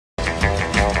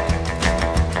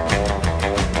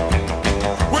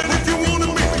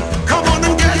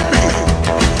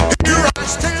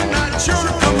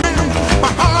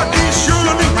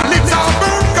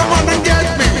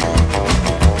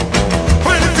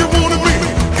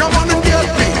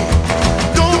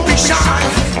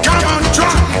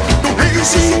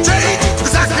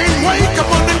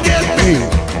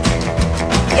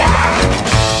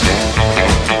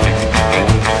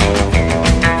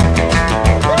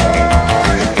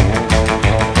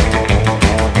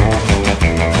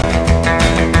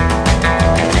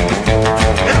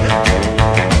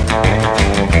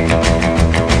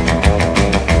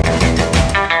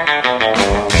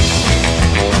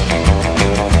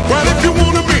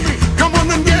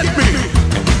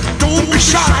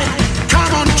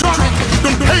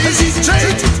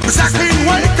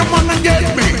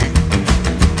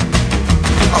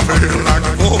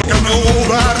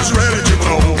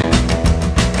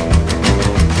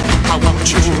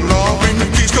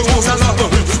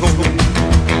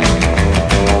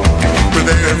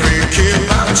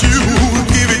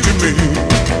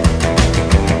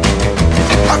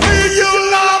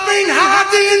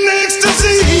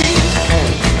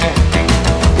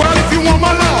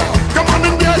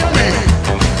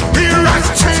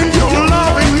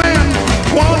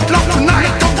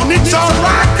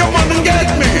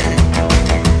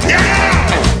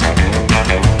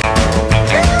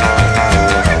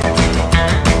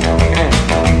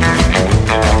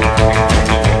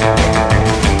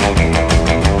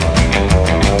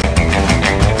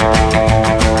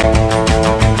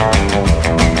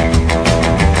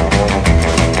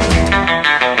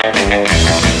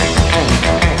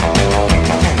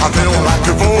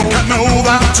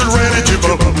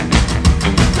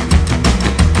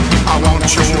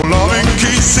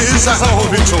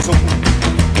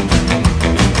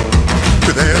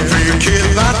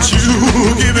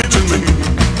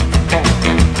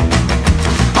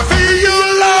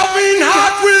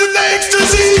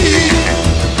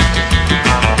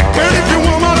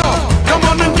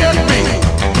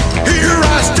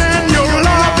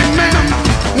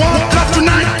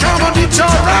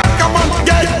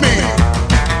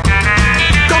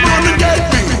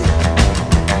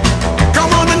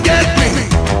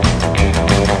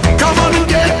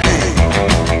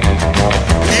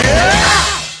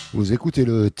écoutez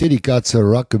le TeddyCats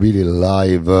Rockabilly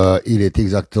Live. Il est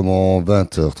exactement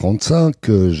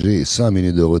 20h35. J'ai 5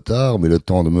 minutes de retard, mais le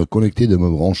temps de me connecter, de me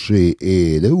brancher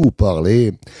et de vous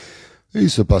parler. Il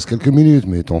se passe quelques minutes,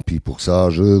 mais tant pis pour ça,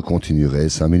 je continuerai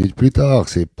 5 minutes plus tard.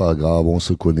 C'est pas grave, on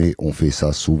se connaît, on fait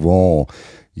ça souvent.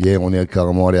 Hier, on est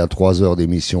carrément allé à 3 heures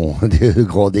d'émission, de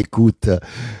grande écoute.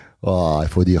 Il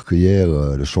faut dire que hier,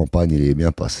 le champagne, il est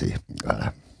bien passé.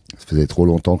 Voilà. Ça faisait trop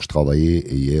longtemps que je travaillais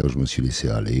et hier, je me suis laissé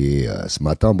aller. Ce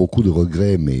matin, beaucoup de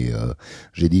regrets, mais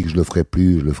j'ai dit que je le ferai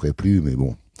plus, mais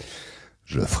bon,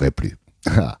 je le ferai plus.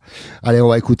 Allez, on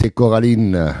va écouter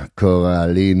Coraline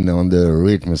on the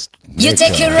rhythm.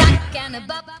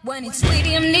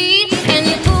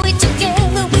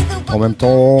 En même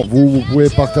temps, vous pouvez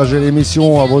partager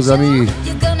l'émission à vos amis.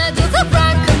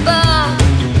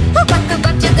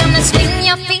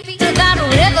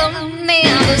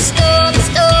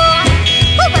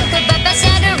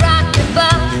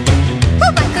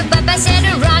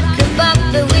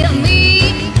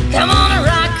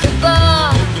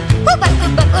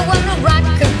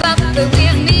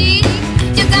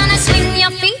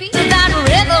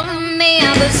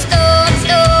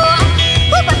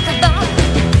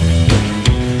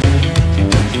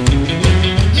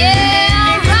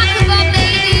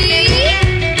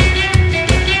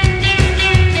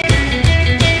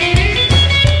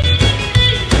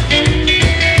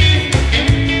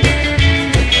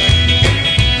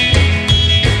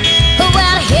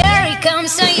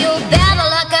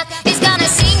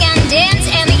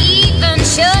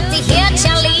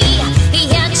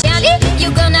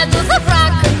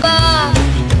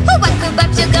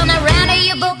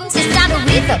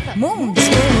 Monde,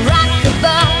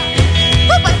 rock-a-bye.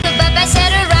 Rock-a-bye, I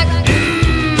said a rock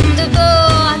the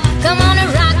boy. Come on, a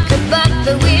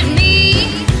rock-a-bye with me.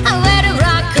 I wear a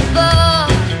rock-a-bye.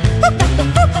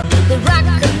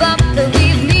 Rock-a-bye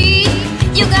with me.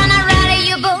 You're gonna ride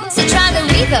your boat, so try the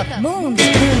rhythm. Monde,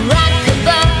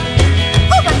 rock-a-bye.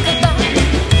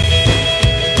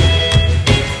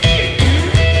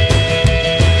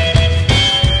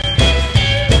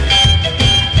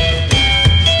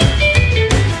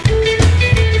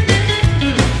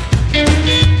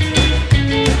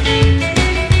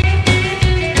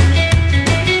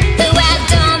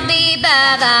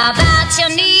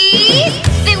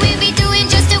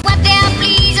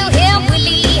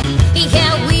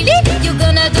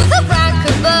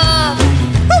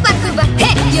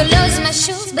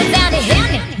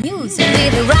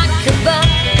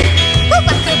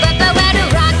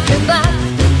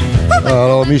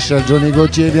 Alors Michel, Johnny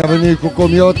Gauthier, bienvenue, Coco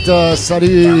Miotte,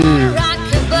 salut.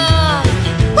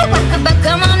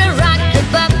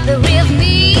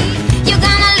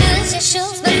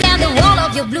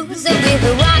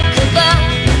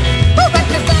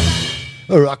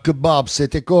 Rock-a-bye,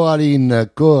 c'était Coraline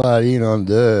on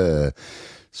the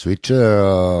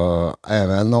Switcher. Et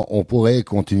maintenant, on pourrait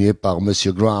continuer par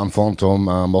Monsieur Graham Phantom,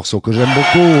 un morceau que j'aime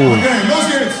beaucoup.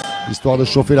 Histoire de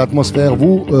chauffer l'atmosphère,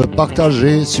 vous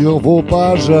partagez sur vos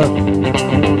pages.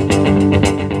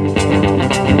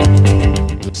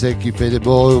 Je sais qu'il fait des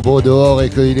beaux dehors et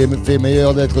qu'il est fait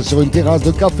meilleur d'être sur une terrasse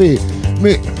de café.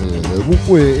 Mais vous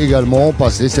pouvez également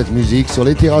passer cette musique sur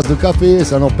les terrasses de café.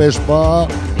 Ça n'empêche pas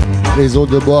les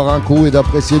autres de boire un coup et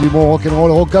d'apprécier du bon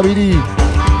rock'n'roll rockabilly.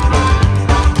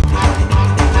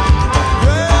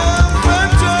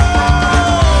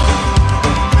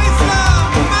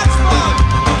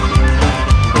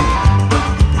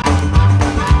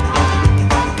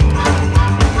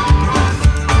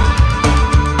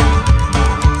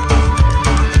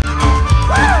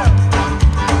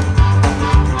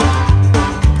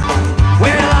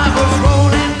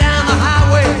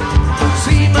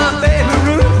 See my baby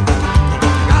Ruth,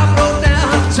 I broke down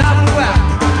the top of the rock.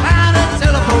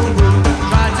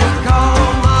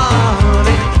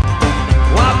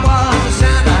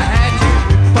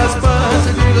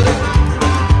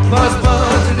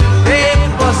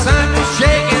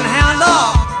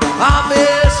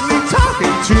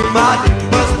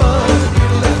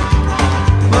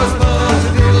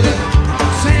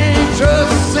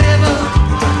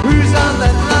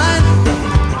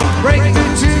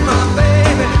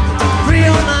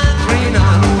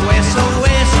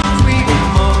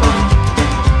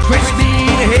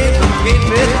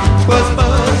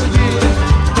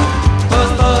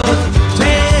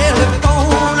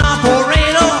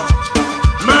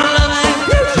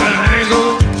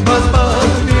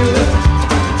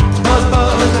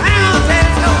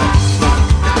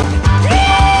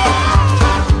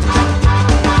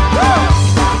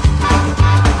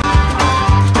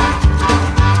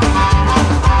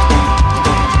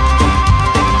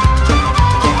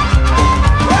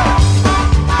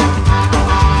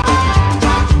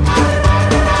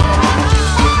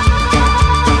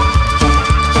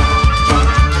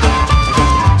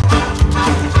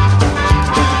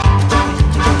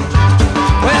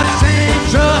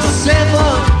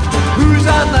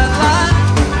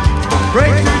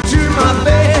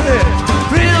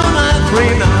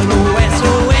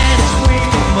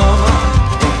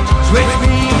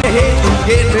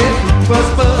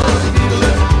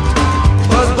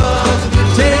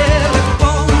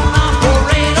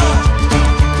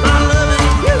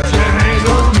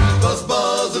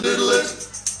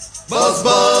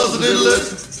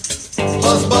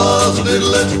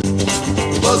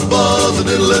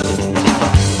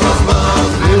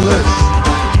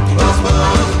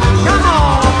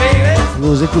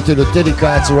 Vous écoutez le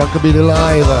TeddyCats Rockabilly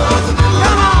Live.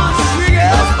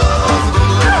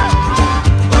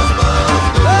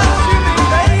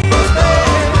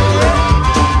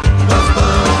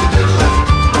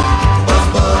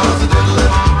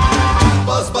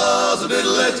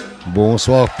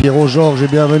 Bonsoir Pierrot Georges et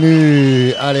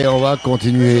bienvenue. Allez, on va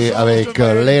continuer avec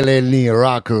les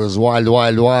Lennirockers, Wild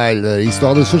Wild Wild,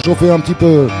 histoire de se chauffer un petit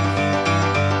peu.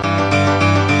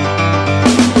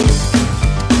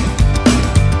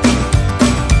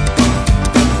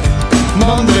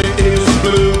 Monday is a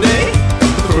blue day,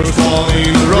 the first one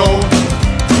in a row.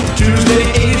 Tuesday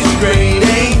is a gray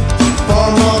day,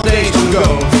 4 more days to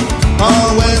go.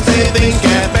 On Wednesday things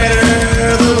get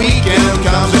better, the weekend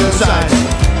comes in sight.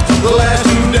 The last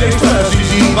 2 days pass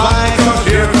easy by, cause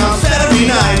here comes Saturday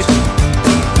night.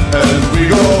 And we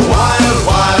go wild,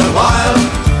 wild, wild,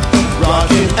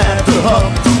 rocking at the hub.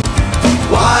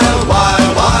 Wild,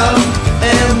 wild, wild,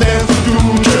 and then do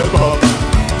get up.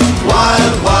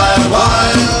 Wild, wild,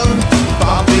 wild,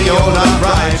 Bobby all night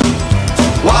right.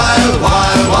 Wild,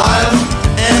 wild, wild,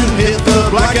 and hit the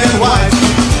black and white.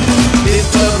 Hit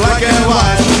the black and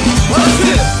white. What's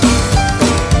this?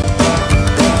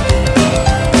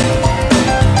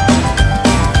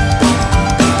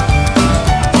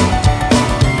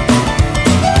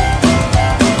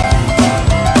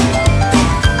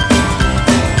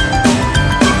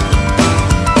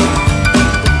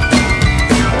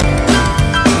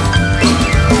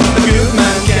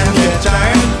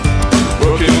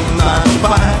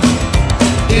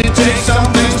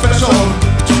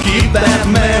 That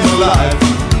man alive.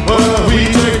 Well, we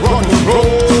take rock and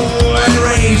roll and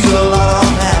raise a lot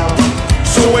of hell.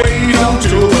 So wait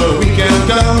until the weekend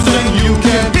comes and you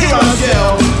can hear us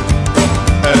yell.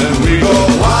 And we go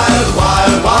wild,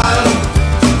 wild, wild,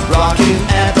 rocking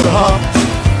at the hub.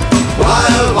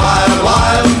 Wild, wild,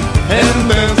 wild, and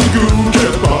then the groove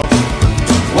gets up.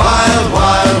 Wild,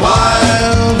 wild,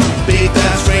 wild, beat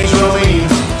that strange Halloween.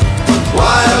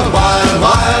 Wild, wild,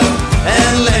 wild,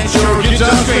 and let your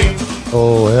guitar scream.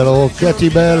 Oh, hello, Cathy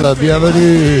Belle,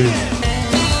 bienvenue.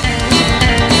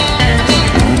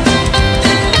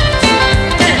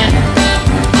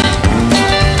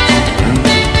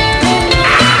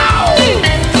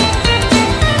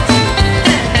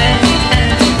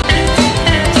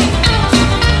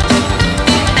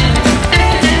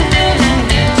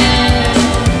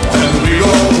 And we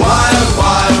go wild,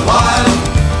 wild, wild,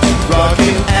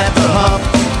 rocking at the hub.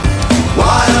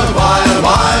 Wild, wild,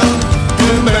 wild,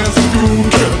 and then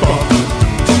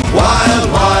wild,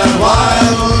 wild,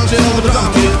 wild, till the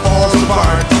donkey falls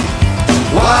apart.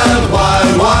 Wild,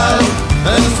 wild, wild,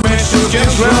 and smash your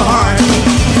skins real hard.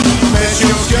 Smash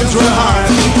your skins real hard.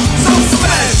 So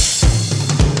smash!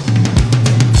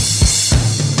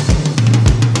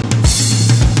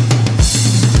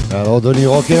 Alors, Denis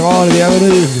Rock'n'Roll,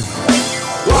 bienvenue.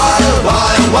 Wild,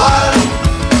 wild, wild,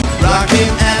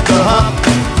 rocking at the hub.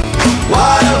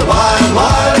 Wild, wild,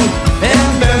 wild,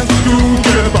 and then you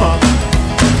get up.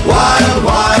 Wild,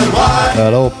 wild, wild.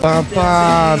 Hello,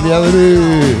 Pampa,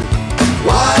 bienvenue.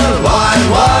 Wild, wild,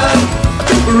 wild.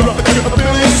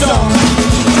 Rockabilly song.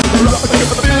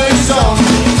 Rockabilly song.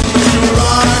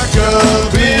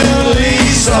 Rockabilly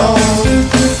song.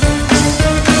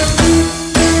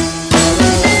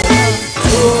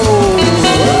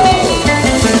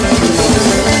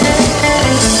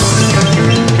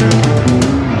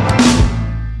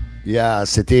 Yeah,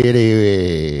 c'était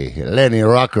les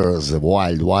Lennirockers,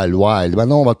 Wild, Wild, Wild.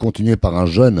 Maintenant, on va continuer par un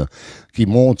jeune qui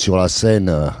monte sur la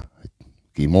scène,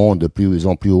 qui monte de plus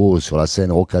en plus haut sur la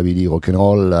scène rockabilly,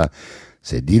 rock'n'roll.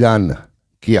 C'est Dylan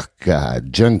Kirk,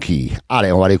 Junkie.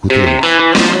 Allez, on va l'écouter.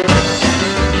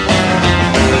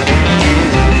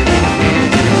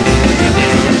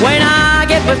 When I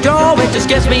get withdrawal, it just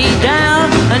gets me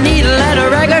down. I need a letter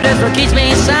record, that's what keeps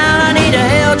me sound. I need a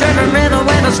hell-driven rhythm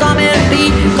with a stormy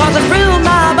beat, cause it's through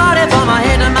my body from my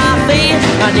head to my feet.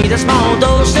 I need a small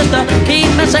dose just to keep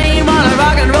me sane while the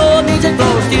rock and roll music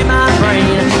flows through my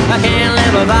brain. I can't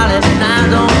live without it, now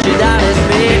don't you doubt it,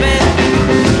 baby.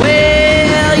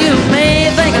 Well, you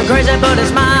may think I'm crazy, but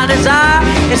it's my desire.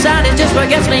 It's that it just what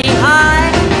gets me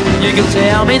high. You can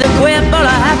tell me to quit, but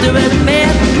I have to admit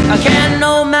I can't,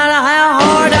 no matter how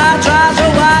hard I try. So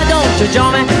why don't you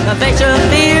join me and face your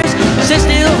fears? Sit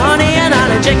still, honey, and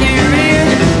I'll check your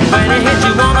ears. When it hits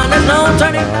you, woman, there's no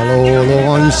turning back. Allô,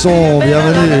 Laurent Husson,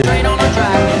 bienvenue.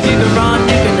 You can run,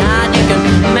 you can hide, you can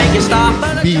make it stop.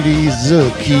 Billy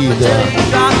the Kid.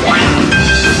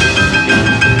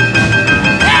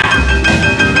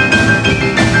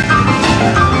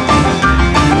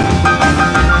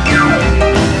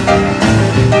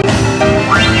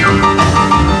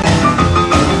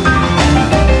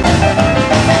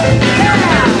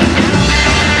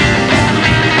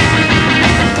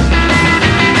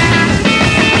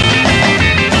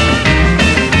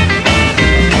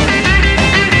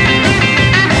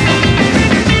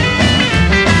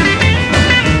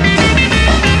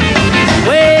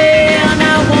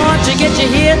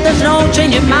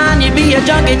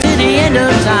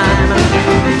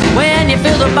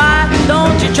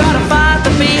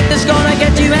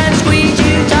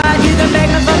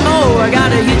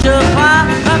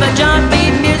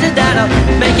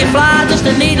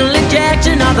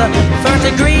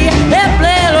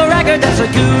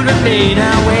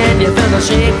 a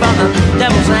shake from the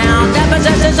devil's sound that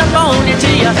possesses a bone into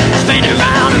you, spinning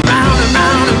round and round and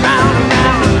round and round and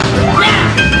round. Yeah!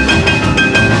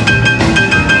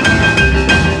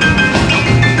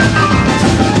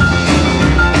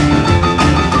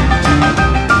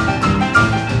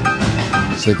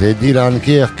 C'était Dylan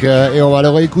Kirk et on va le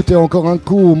réécouter encore un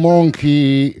coup.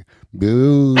 Monkey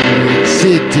Boo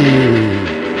City.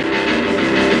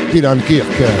 Dylan Kirk.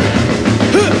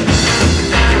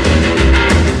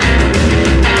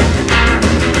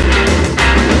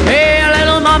 Hey,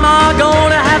 little mama,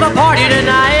 gonna have a party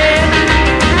tonight.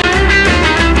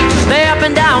 Stay up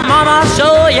and down, mama,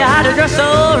 show you how to dress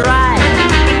so right.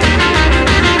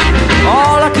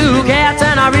 All the cool cats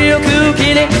and a real cool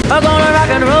kitty are gonna rock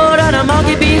and roll to the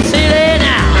monkey beat city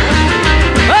now.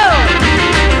 Oh!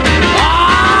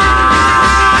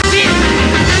 Oh, shit!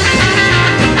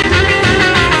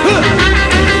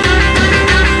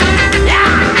 Yeah!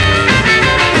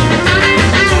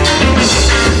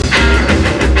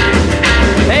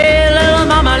 Hey, little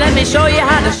mama, let me show you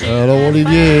how to shake. Alors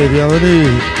Olivier,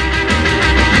 bienvenue.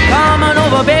 Come on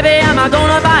over, baby, I'm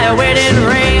gonna buy a wedding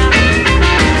ring.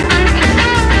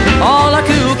 All the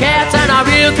cool cats and a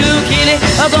real cool kitty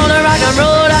are gonna rock and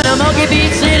roll at the Monkey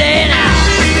Beat City now.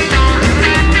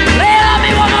 Play it on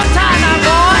me one more time now,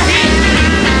 boy.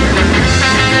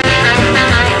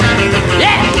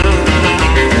 Yeah!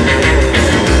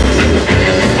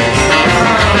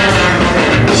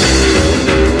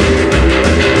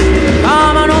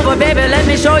 Come on over, baby, let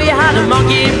me show you how the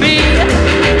monkey beat.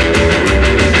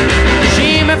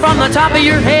 Shimmy from the top of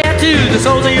your head to the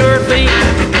soles of your feet.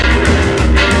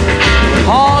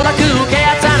 All the cool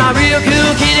cats and a real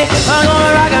cool kitty are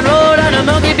gonna rock and roll in the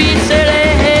Monkey Beat City.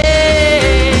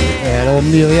 Hello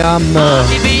Myriam.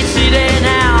 Monkey Beat City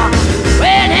now.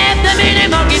 Well, have the mini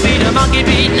monkey beat a monkey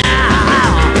beat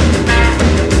now.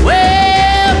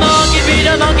 Well, monkey beat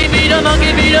a monkey beat a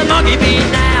monkey beat a monkey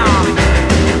beat now.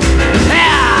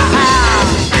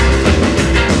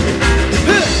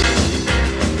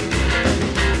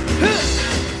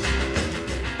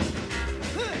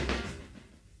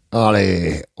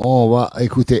 Allez, on va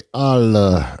écouter Al.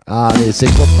 Allez, ses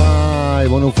copains, ils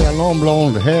vont nous faire long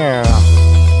blonde hair.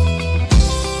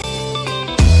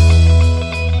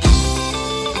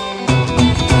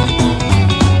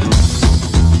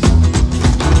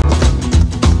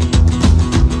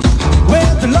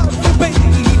 Well, to love you, baby,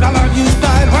 I love you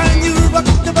style. When you rock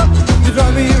the buck, you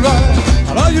drive me right.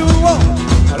 I love you once,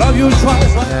 I love you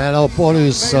twice. Hello,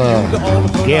 Paulus.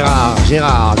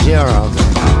 Gérard.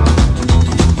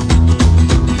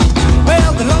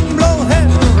 Well, the long blonde hair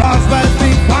rides my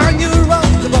feet. When you rock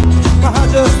the buck, my heart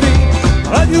just beats. I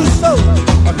love you so,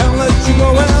 I can't let you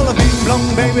go. Well, I've been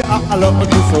long, baby, I love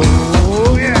you so.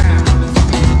 Oh, yeah.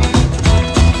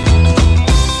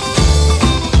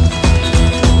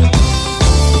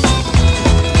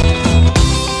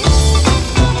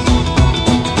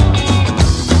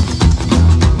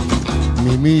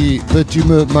 Mimi, peux-tu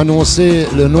m'annoncer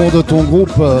le nom de ton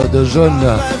groupe de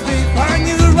jeunes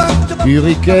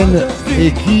Hurricane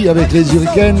et qui avec les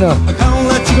Hurricanes?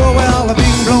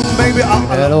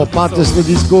 Hello, Pates le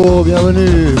Disco,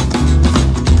 bienvenue.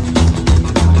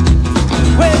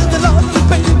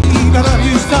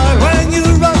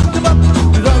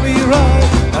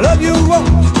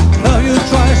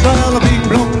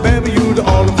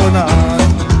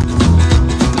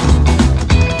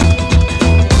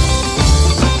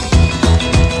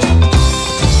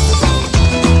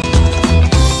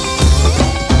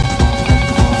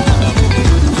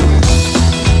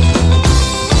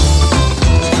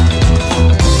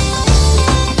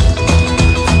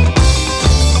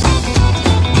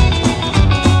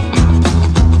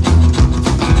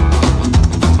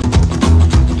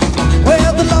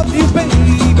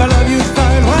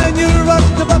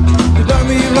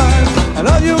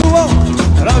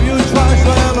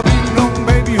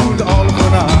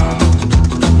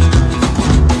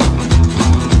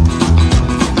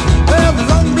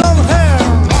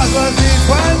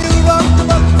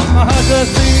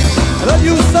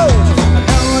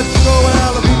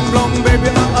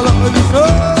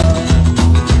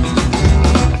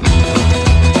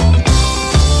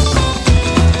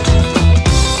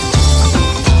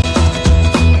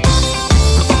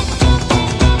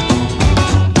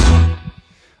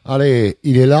 Allez,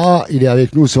 il est là, il est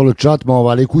avec nous sur le chat, mais on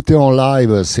va l'écouter en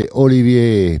live. C'est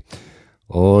Olivier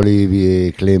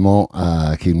Clément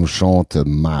qui nous chante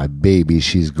My Baby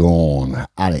She's Gone.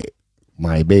 Allez,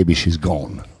 My Baby She's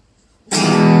Gone.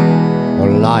 En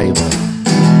live.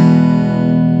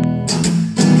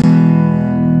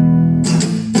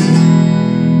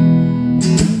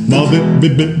 My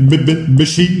baby,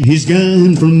 she's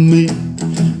gone from me.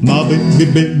 My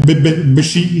baby,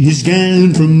 she is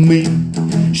gone from me.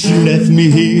 She left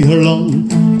me here alone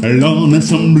and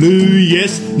some blue.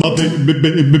 Yes, my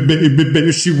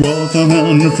baby, she walked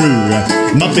on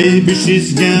through. My baby,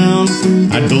 she's gone.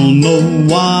 I don't know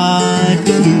what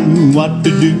to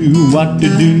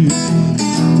do.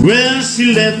 Well,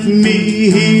 she left me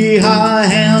here, high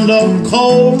hand of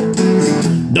cold.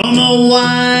 Don't know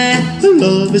why her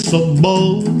love is so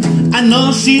bold. I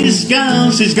know she's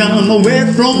gone away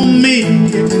from me.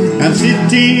 I'm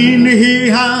sitting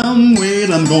here, I'm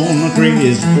gonna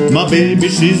craze. My baby,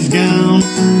 she's gone.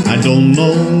 I don't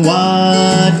know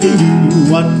what to do.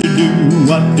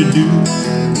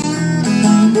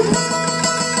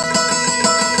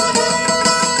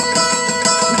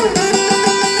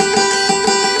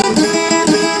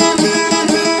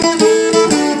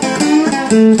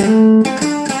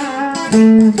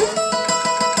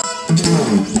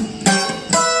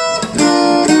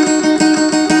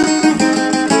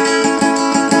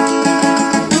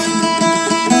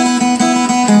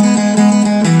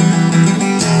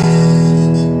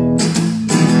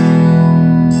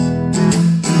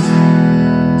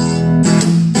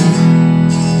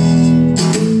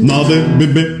 My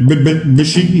baby,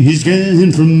 she's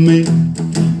gone from me.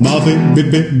 My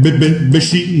baby,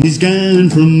 she's gone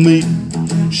from me.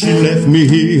 She left me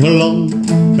here alone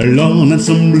and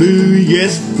some blue.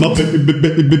 Yes, my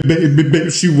baby,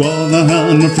 she was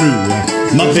on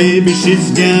through. My baby,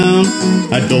 she's gone.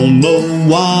 I don't know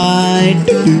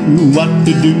what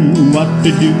to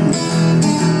do.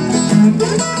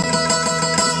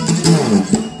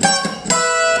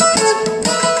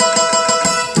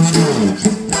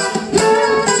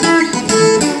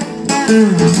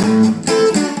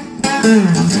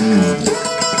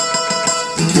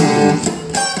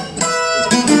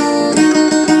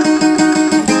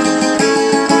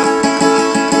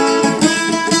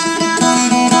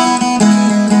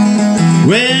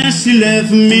 Well, she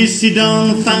left me, she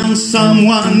done found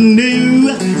someone new.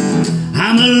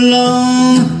 I'm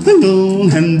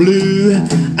alone and blue.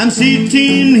 I'm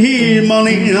sitting here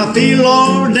morning, I feel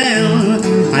all down.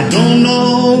 I don't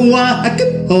know why I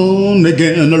keep on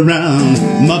again around.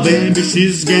 My baby,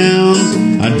 she's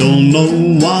gone. I don't know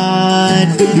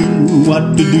what to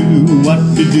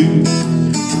do.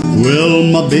 Well,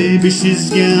 my baby, she's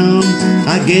gone.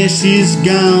 I guess she's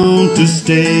gone to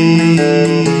stay.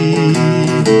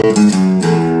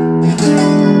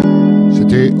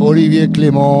 C'était Olivier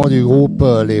Clément du groupe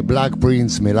les Black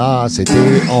Prince, mais là c'était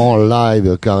en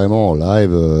live, carrément en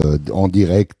live, en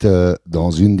direct,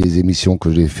 dans une des émissions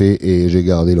que j'ai fait et j'ai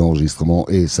gardé l'enregistrement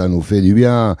et ça nous fait du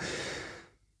bien.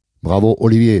 Bravo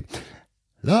Olivier.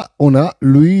 Là on a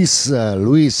Louis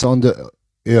and the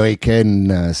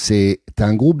Hurricane. C'est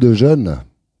un groupe de jeunes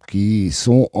qui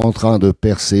sont en train de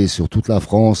percer sur toute la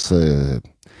France.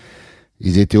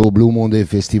 Ils étaient au Blue Monday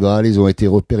Festival, ils ont été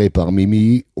repérés par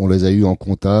Mimi, on les a eu en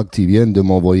contact, ils viennent de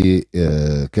m'envoyer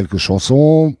quelques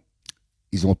chansons.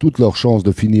 Ils ont toutes leurs chances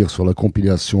de finir sur la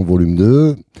compilation volume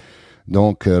 2.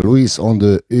 Donc Louis and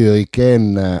the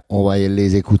Hurricane, on va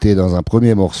les écouter dans un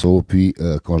premier morceau, puis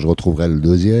quand je retrouverai le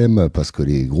deuxième, parce que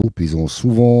les groupes, ils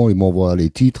m'envoient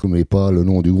les titres, mais pas le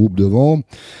nom du groupe devant.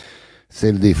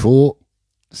 C'est le défaut,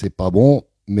 c'est pas bon,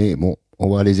 mais bon,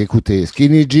 on va les écouter.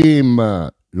 Skinny Jim,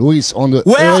 Louis and the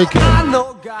Hurricane.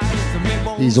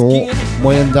 Ils ont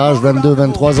moyenne d'âge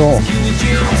 22-23 ans.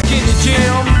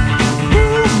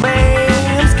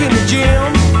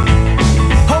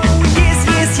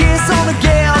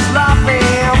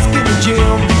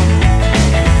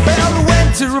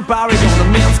 Barry on the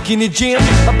man, Skinny Jim.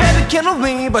 A baby can of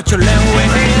me, but you learn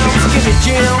with him, Skinny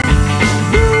Jim.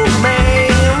 Ooh,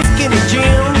 man, Skinny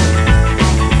Jim.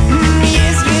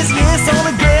 Yes, all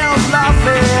the girls love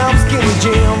him, Skinny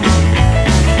Jim.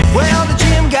 Well, the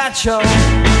Jim got show,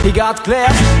 he got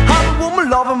class. How the woman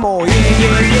love him more, yeah,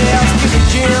 Skinny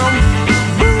Jim.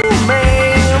 Ooh,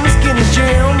 man, Skinny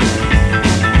Jim.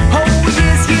 Oh,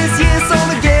 yes, all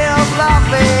the girls love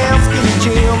him, Skinny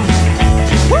Jim.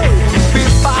 Woo!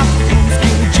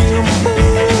 Skinny Jim,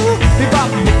 ooh,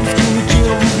 bebop, Skinny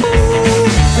Jim, ooh,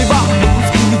 bebop,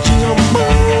 Skinny Jim,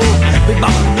 ooh,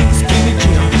 bebop, Skinny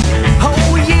Jim.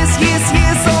 Oh yes,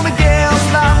 all the girls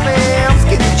love him,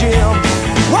 Skinny Jim.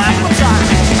 One more time.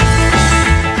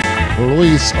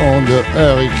 Louis and the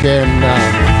Hurricane.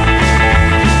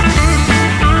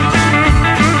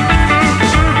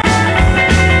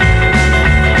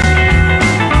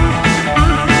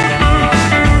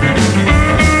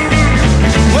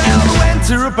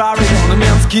 Barry on the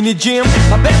man, Skinny Jim.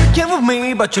 My baby came with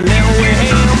me, but you learn with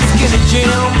him, Skinny Jim.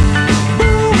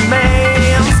 Ooh,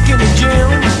 man, Skinny Jim.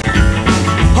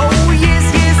 Oh yes,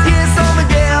 all the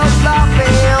girls love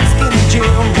him,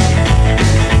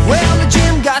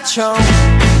 got show.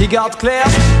 He got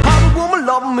class, how the woman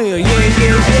love me. Yeah,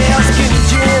 yeah, yeah. Skinny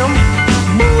Jim,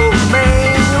 move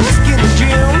man, Skinny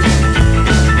Jim.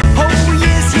 Oh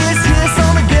yes, yes, yes,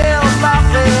 on the girls love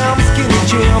them. Skinny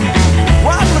Jim.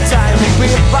 One more time, we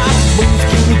bop boom,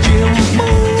 Skinny Jim,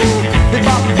 move. They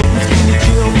bop boom, Skinny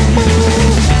Jim,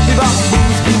 move. They bop boom,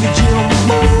 Skinny Jim,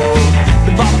 move.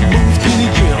 They bop boom, Skinny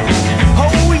Jim.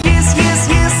 Oh yes, yes,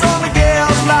 yes, on the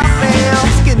girls love them.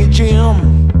 Skinny Jim.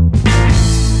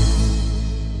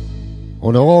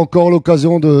 On aura encore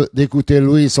l'occasion d'écouter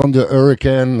Louis and the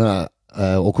Hurricane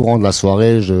au courant de la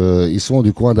soirée. Ils sont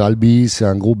du coin d'Albi, c'est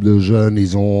un groupe de jeunes,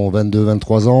 ils ont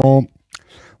 22-23 ans.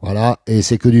 Voilà, et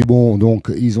c'est que du bon.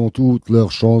 Donc, ils ont toutes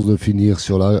leurs chances de finir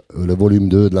sur le volume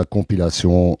 2 de la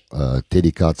compilation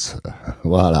TeddyCats.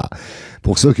 Voilà.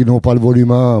 Pour ceux qui n'ont pas le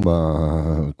volume 1,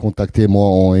 ben, contactez-moi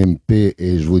en MP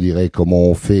et je vous dirai comment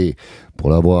on fait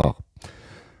pour l'avoir.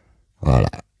 Voilà.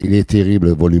 Il est terrible,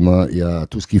 le volume 1. Il y a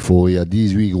tout ce qu'il faut. Il y a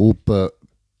 18 groupes,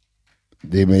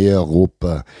 des meilleurs groupes.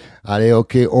 Allez,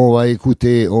 ok, on va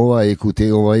écouter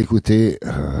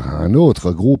un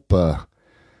autre groupe.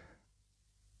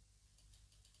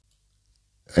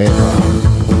 Et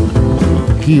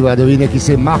qui va deviner qui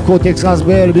c'est? Marco Texas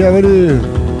Bell, bienvenue.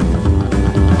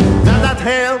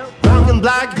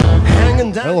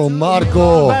 Hello,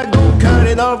 Marco. Cut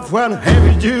it off when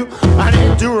heavy do. I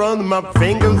need to run my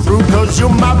finger through, cause you're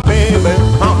my baby.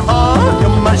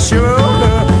 You're my sugar.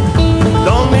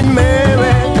 Don't need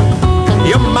maybe.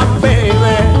 You're my baby.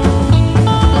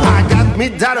 I got me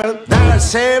that I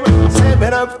save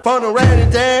it up for the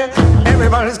rainy day.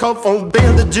 Everybody's called for a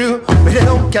bill to do, but they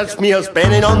don't catch me up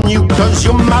spending on you, cause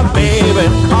you're my baby.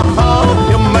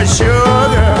 You're my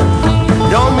sugar.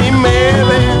 Don't need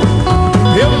maybe.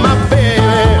 You're my baby.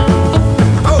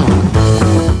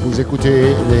 Vous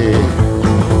écoutez les...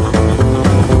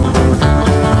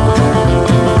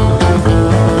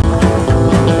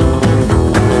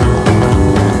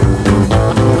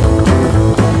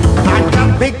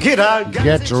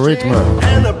 Get Rhythm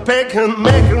and a pick and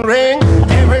make a ring.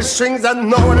 Every strings I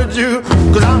know what to do,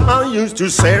 cause I'm used to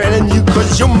saving you,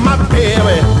 cause you're my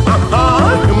baby.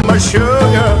 You're my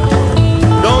sugar.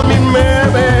 Don't need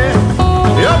maybe.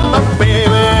 You're my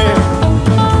baby.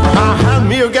 I had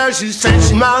me a girl, she said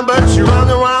she's mine, but she run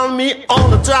around me all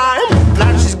the time.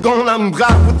 Like she's gone, I'm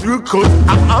glad we're through, cause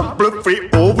I'm free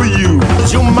over you.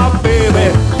 Cause you're my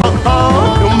baby.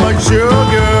 You're my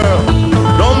sugar.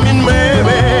 Don't mean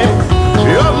maybe.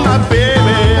 You're my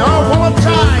baby. Oh, one more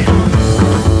time.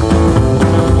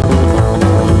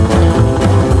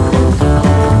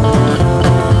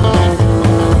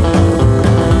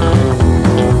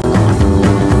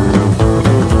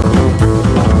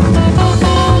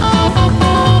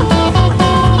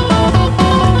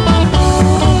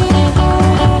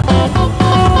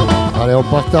 Allez, on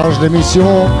partage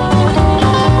l'émission.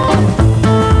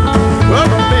 Oh,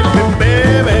 baby,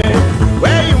 baby.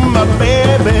 Where you my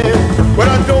baby? When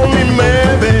I don't mean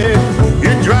maybe.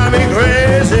 You drive me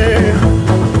crazy.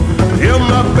 You're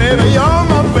my baby. You're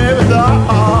my baby.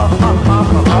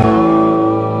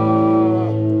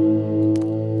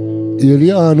 Il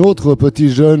y a un autre petit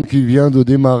jeune qui vient de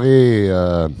démarrer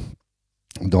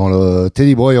dans le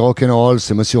Teddy Boy Rock'n'Roll,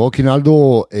 c'est Monsieur Rockin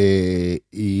Aldo, et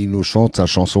il nous chante sa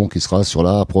chanson qui sera sur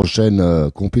la prochaine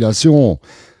compilation.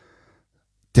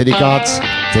 TeddyCats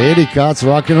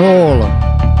Rock'n'Roll.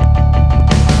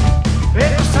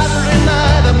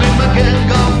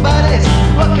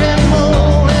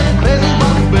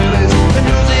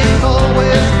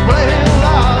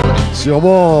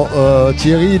 Sûrement,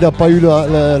 Thierry n'a pas eu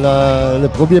le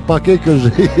premier paquet que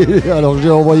j'ai, alors j'ai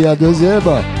envoyé un deuxième.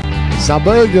 Ça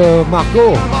bug,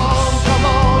 Marco.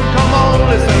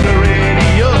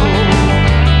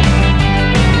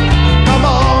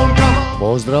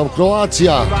 Pozdrav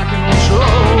Croatia.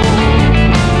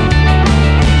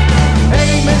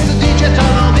 Hey, Mr. DJ,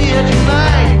 turn on the edge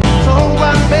tonight. So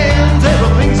one bands,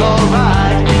 everything's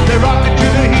alright. They rock it to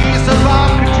the east, they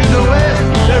rock it to the west.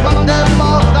 They rock them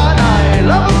both, and I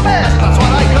love them best. That's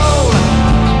what I call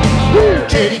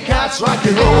TeddyCats rock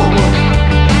and roll.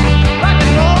 Rock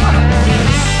and roll.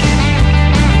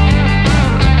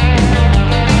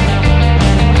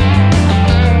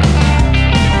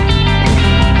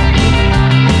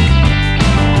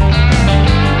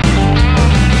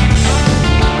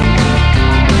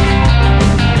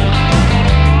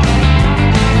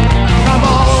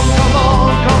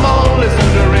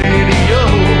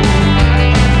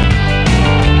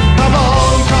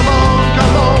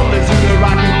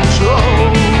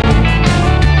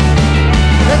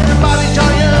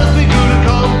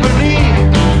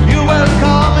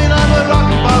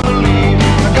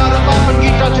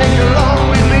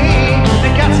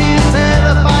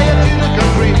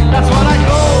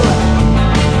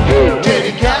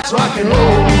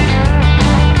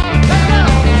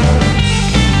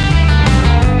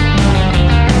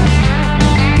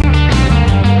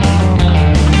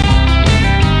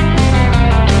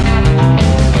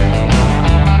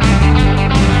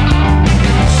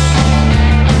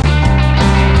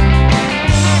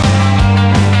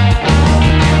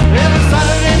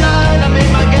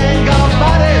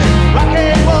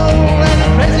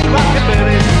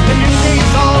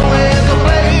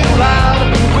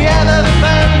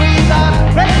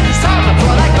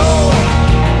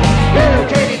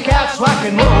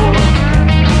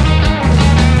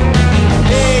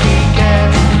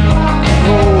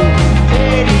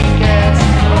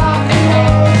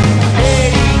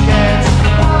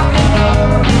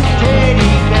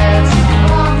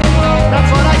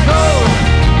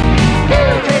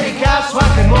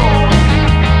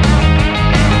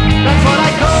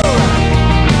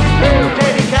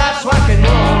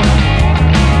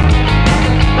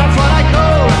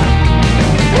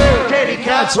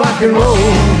 rock and roll.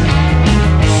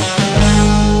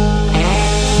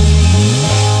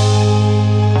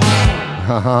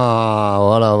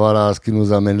 Voilà ce qui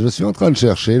nous amène. Je suis en train de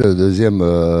chercher le deuxième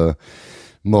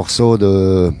morceau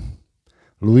de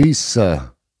Louis,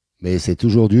 mais c'est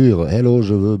toujours dur. Hello,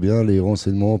 je veux bien les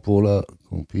renseignements pour la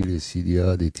compile et s'il y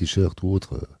a des t-shirts ou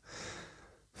autres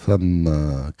femmes.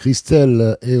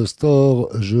 Christelle et au store,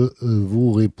 je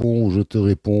vous réponds, je te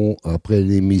réponds après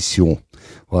l'émission.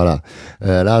 Voilà.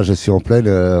 Là, je suis en plein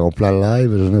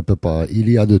live, je ne peux pas. Il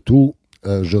y a de tout.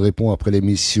 Je réponds après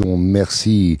l'émission.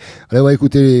 Merci. Allez, on va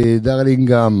écouter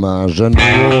Darlingham, un jeune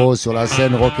duo sur la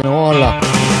scène rock'n'roll.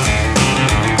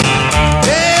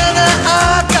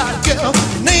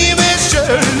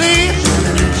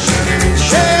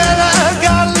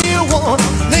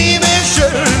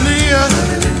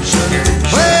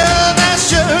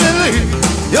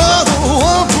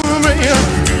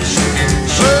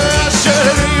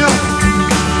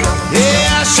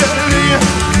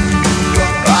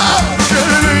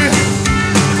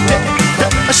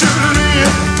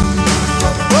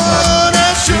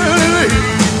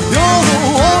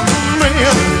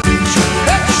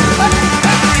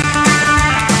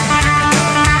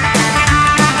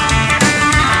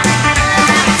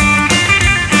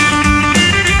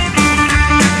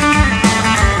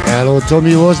 Hello,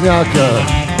 Tommy Wozniak.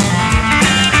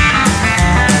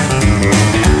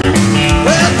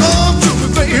 Well, come to me,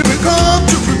 baby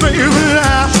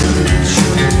now.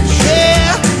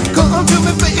 Yeah, come to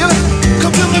me,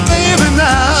 baby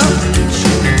now.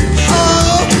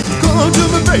 Oh, come to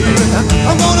me, baby.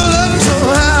 I'm gonna love you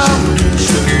somehow.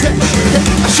 Yeah,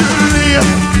 surely.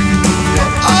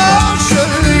 Oh,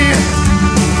 surely.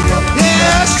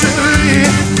 Yeah, surely.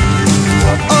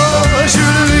 Oh,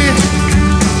 surely.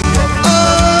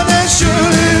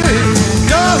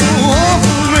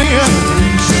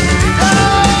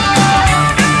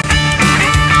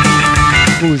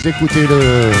 Vous écoutez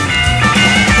le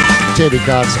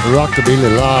TeddyCats Rockabilly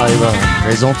Live,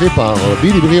 présenté par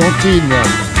Billy Brillantine.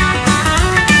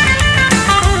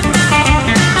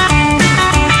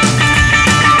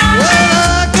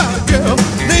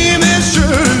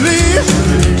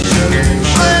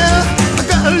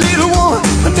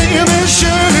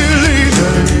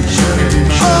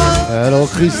 Alors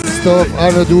Christophe,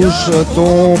 à la douche,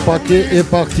 ton paquet est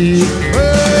parti.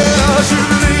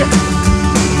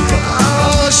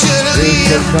 J'ai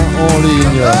quelqu'un en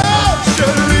ligne.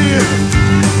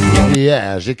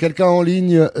 Yeah, j'ai quelqu'un en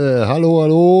ligne.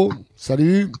 Allô,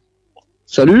 salut.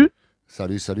 Salut.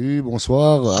 Salut,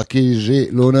 bonsoir. À qui j'ai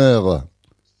l'honneur?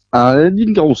 À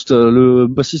Edwin Garoust, le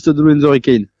bassiste de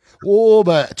Lennirockers. Oh,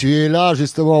 ben, tu es là,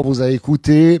 justement, vous avez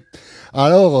écouté.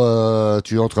 Alors,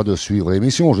 tu es en train de suivre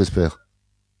l'émission, j'espère.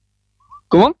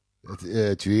 Comment?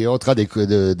 Tu es en train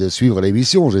de suivre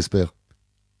l'émission, j'espère.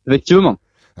 Effectivement.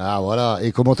 Ah, voilà.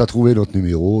 Et comment t'as trouvé notre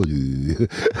numéro du,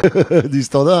 du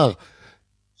standard?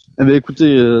 Eh ben,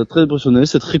 écoutez, très impressionné,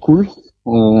 c'est très cool.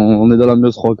 On est dans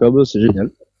l'ambiance rockable, c'est génial.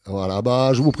 Voilà,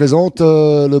 bah, je vous présente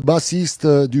le bassiste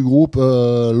du groupe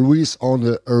Louis on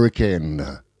the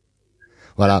Hurricane.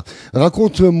 Voilà.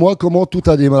 Raconte-moi comment tout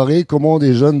a démarré, comment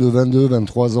des jeunes de 22,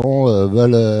 23 ans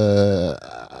veulent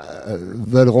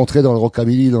rentrer dans le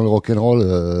rockabilly, dans le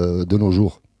rock'n'roll de nos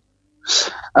jours.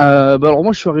 Bah alors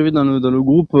moi je suis arrivé dans le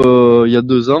groupe il y a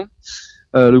 2 ans.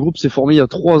 Le groupe s'est formé il y a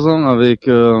 3 ans avec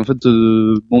en fait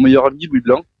mon meilleur ami Louis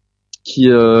Blanc qui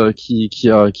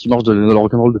marche dans le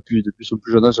rock'n'roll depuis son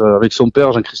plus jeune âge avec son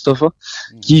père Jean-Christophe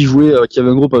qui jouait qui avait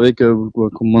un groupe avec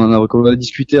comme on a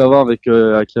discuté avant avec qui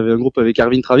avait un groupe avec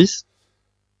Arvin Travis.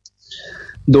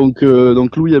 Donc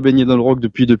Louis a baigné dans le rock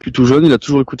depuis tout jeune, il a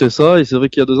toujours écouté ça et c'est vrai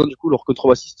qu'il y a 2 ans du coup leur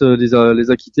contrebassiste les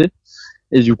a quittés.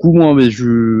 Et du coup, moi,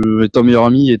 étant meilleur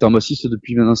ami et étant bassiste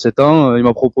depuis maintenant 7 ans, il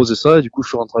m'a proposé ça et du coup, je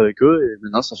suis rentré avec eux et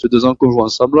maintenant, ça fait 2 ans qu'on joue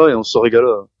ensemble et on se régale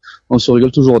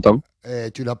toujours autant.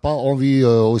 Et tu n'as pas envie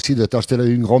aussi de t'acheter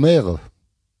une grand-mère?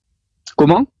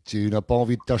 Comment? Tu n'as pas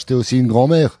envie de t'acheter aussi une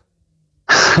grand-mère?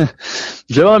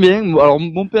 J'aimerais bien. Alors,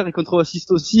 mon père est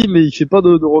contrebassiste aussi, mais il fait pas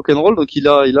de rock'n'roll, donc il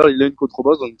a une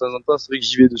contrebasse, donc de temps en temps, c'est vrai que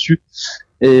j'y vais dessus.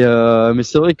 Et mais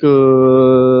c'est vrai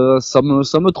que ça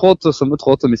me trotte,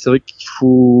 mais c'est vrai qu'il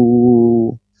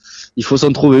faut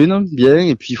s'en trouver une bien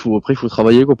et puis il faut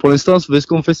travailler quoi. Pour l'instant, ce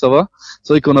qu'on fait ça va.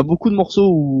 C'est vrai qu'on a beaucoup de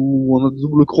morceaux où on a de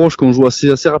double croche qu'on joue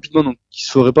assez rapidement, donc qui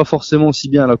se ferait pas forcément aussi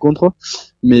bien à la contre,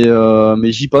 mais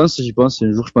j'y pense, et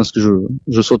un jour je pense que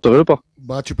je sauterai le pas.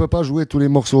 Bah, tu peux pas jouer tous les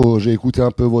morceaux. J'ai écouté un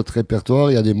peu votre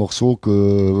répertoire. Il y a des morceaux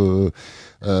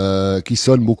qui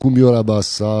sonnent beaucoup mieux à la basse,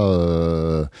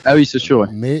 ça. Ah oui, c'est sûr, ouais.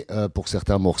 Mais pour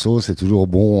certains morceaux, c'est toujours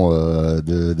bon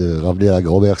de ramener la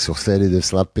grand-mère sur scène et de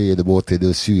se laper et de monter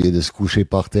dessus et de se coucher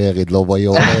par terre et de l'envoyer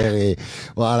en l'air et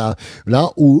voilà. Là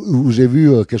où j'ai vu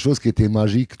quelque chose qui était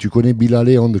magique. Tu connais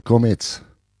Billy on the Comets?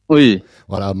 Oui.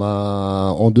 Voilà,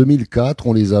 en 2004,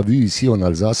 on les a vus ici en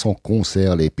Alsace en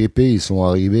concert. Les Pépés, ils sont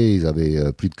arrivés, ils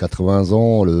avaient plus de 80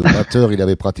 ans. Le batteur, il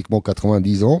avait pratiquement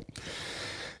 90 ans.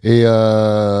 Et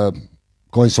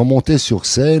quand ils sont montés sur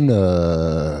scène,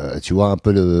 tu vois un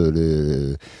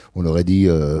peu on aurait dit,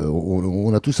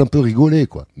 on a tous un peu rigolé,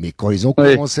 quoi. Mais quand ils ont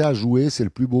commencé à jouer, c'est le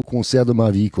plus beau concert de ma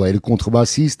vie, quoi. Et le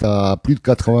contrebassiste, à plus de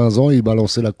 80 ans, il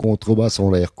balançait la contrebasse en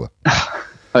l'air, quoi.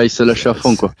 Ah, il s'est lâché à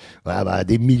fond, quoi. Voilà, bah,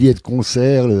 des milliers de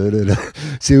concerts.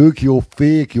 C'est eux qui ont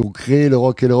créé le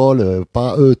rock and roll.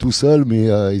 Pas eux tout seuls, mais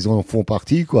ils en font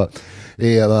partie, quoi.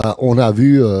 Et on a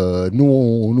vu,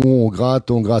 nous on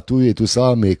gratte, on gratouille et tout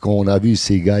ça, mais quand on a vu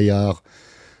ces gaillards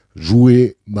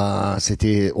jouer, bah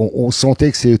on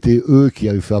sentait que c'était eux qui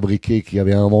avaient fabriqué, qui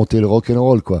avaient inventé le rock and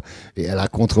roll, quoi. Et à la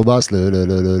contrebasse,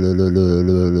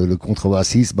 le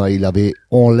contrebassiste, bah il avait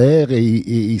en l'air et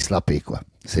il se lapait, quoi.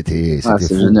 C'était fou,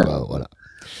 génial. quoi, voilà.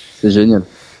 C'est génial.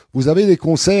 Vous avez des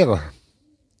concerts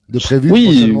de prévus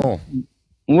prochainement?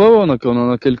 Ouais, on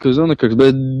en a quelques-uns.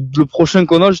 Le prochain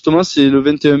qu'on a, justement, c'est le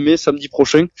 21 mai, samedi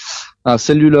prochain, à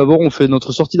Saint-Leu-Lavore. On fait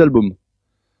notre sortie d'album.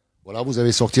 Voilà, vous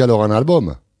avez sorti alors un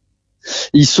album.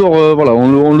 Il sort,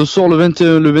 on le sort le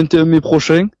 21 mai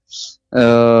prochain.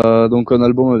 Donc un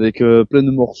album avec plein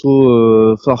de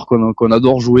morceaux phares qu'on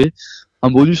adore jouer. En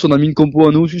bonus, on a mis une compo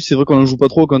à nous. C'est vrai qu'on en joue pas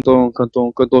trop quand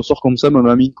on sort comme ça, mais on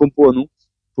a mis une compo à nous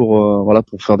pour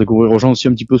faire découvrir aux gens aussi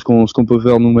un petit peu ce qu'on peut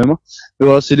faire nous-mêmes. Et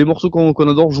voilà, c'est les morceaux qu'on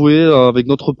adore jouer avec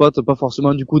notre patte, pas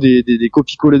forcément du coup des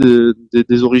copies-collées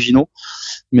des originaux,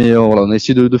 mais voilà, on a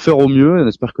essayé de faire au mieux et on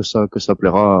espère que ça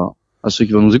plaira à ceux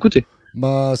qui vont nous écouter.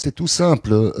 Bah, c'est tout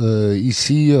simple.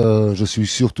 Ici, je suis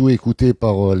surtout écouté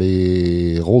par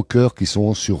les rockers qui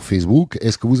sont sur Facebook.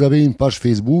 Est-ce que vous avez une page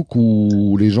Facebook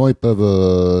où les gens ils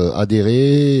peuvent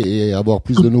adhérer et avoir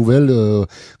plus de nouvelles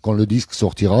quand le disque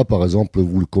sortira? Par exemple,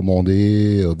 vous le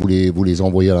commandez, vous les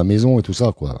envoyez à la maison et tout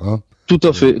ça, quoi. Hein? Tout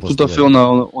à fait.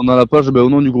 On a la page au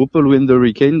nom du groupe Louis and the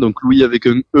Hurricane, donc Louis avec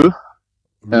un E,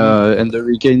 and the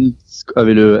Hurricane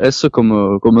avec le S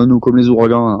comme les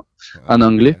ouragans en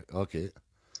anglais. Ok.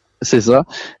 C'est ça.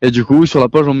 Et du coup, sur la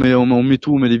page, on met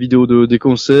tout, on met les vidéos des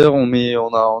concerts, on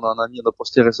a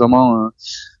posté récemment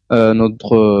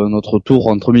notre tour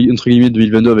entre guillemets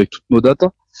 2022 avec toutes nos dates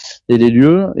et les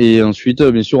lieux. Et ensuite,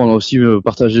 bien sûr, on a aussi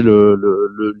partagé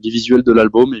les visuels de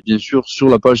l'album. Et bien sûr, sur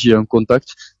la page, il y a un contact.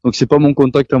 Donc, c'est pas mon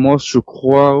contact à moi, je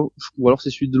crois, ou alors c'est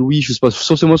celui de Louis, je sais pas.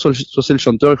 Soit c'est moi, soit c'est le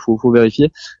chanteur. Il faut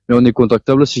vérifier. Mais on est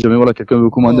contactable si jamais quelqu'un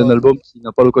veut commander un album qui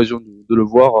n'a pas l'occasion de le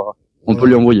voir. On peut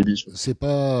lui envoyer, bien sûr. C'est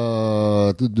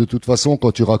pas de toute façon,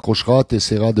 quand tu raccrocheras,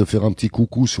 t'essaieras de faire un petit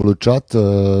coucou sur le chat.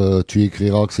 Tu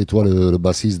écriras que c'est toi le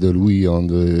bassiste de Louis and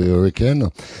the Hurricane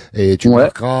et tu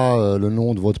marqueras le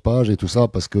nom de votre page et tout ça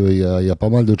parce que il y a pas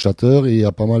mal de chatteurs et il y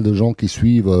a pas mal de gens qui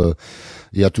suivent.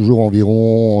 Il y a toujours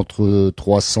environ entre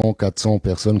 300, 400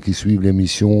 personnes qui suivent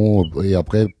l'émission et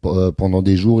après pendant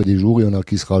des jours et des jours, il y en a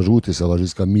qui se rajoutent et ça va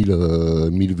jusqu'à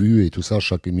 1000 vues et tout ça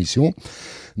chaque émission.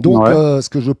 Donc ce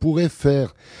que je pourrais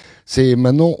faire, c'est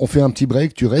maintenant on fait un petit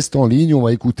break, tu restes en ligne, on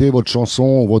va écouter votre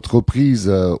chanson, votre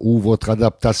reprise ou votre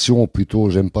adaptation plutôt,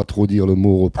 j'aime pas trop dire le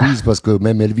mot reprise parce que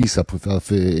même Elvis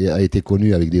a été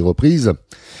connu avec des reprises.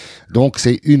 Donc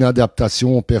c'est une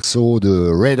adaptation perso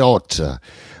de Red Hot.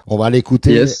 On va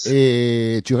l'écouter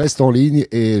et tu restes en ligne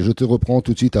et je te reprends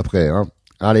tout de suite après. Hein.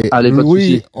 Allez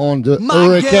Louis on the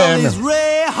Hurricane.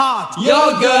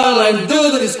 Your girl and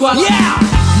do the squat. Yeah,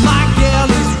 my girl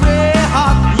is red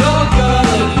hot. Your girl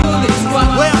and do the squat.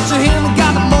 Well, she ain't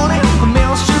got the money, but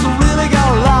man, she's really got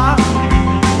a lot.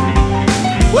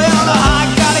 Well, I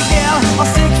got a girl, a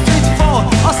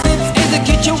 6'4", a sits in the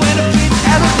kitchen with a bitch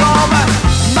and a woman.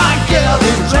 My girl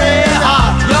is red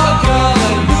hot. Your girl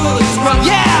and do the squat.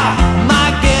 Yeah,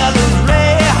 my girl is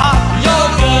red hot. Your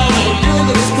girl and do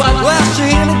the squat. Well, she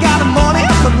ain't got the money,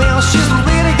 but man, she's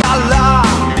really got a lot.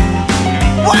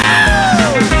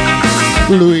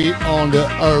 Louis on the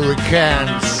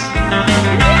Hurricanes.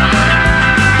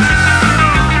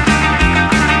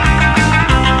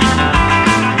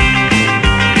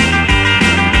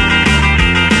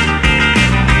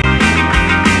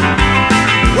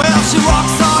 Well, she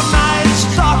walks all night, she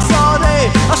talks all day.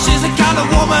 She's the kind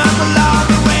of woman I love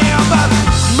the way, but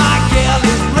my girl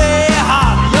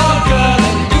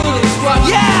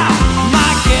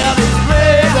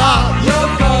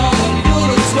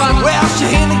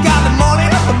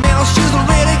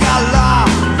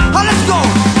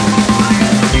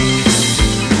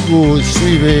Vous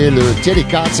suivez le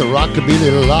TeddyCats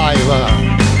Rockabilly Live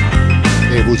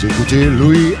et vous écoutez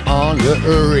Louis on the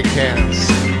Hurricanes.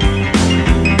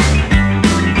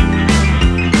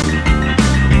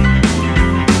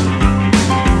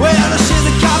 Well, she's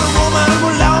a kind of woman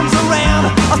who lounges around.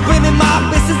 I'm spinning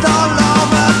my business all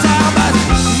over town, but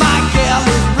my girl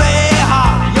is red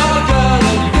hot. Your girl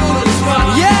is good as fuck.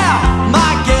 Yeah,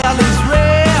 my girl is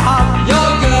red hot. Your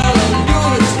girl is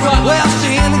good as fuck. Well,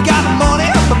 she ain't got the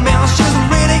money, but man, she's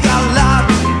really got a lot.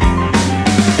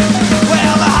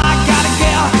 Well, I got a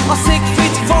girl, I'm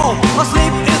 6'4". I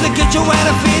sleep in the kitchen where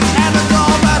the feet and the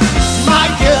door, but my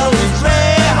girl is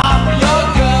red hot. Your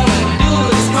girl is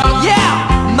good as fuck. Yeah.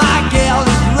 My girl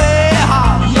is red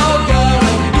hot. Your girl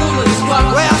is good as fuck.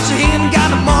 Well, she ain't got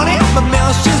the money, but man,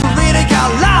 she's really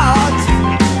got lots.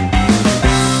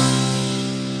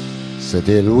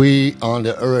 C'était Louis on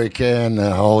the Hurricane.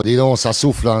 Oh, dis donc, ça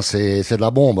souffle, hein. C'est de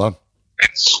la bombe, hein.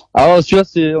 Alors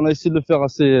celui-là, on a essayé de le faire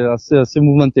assez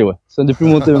mouvementé, ouais. C'est un des plus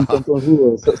mouvementés, même quand on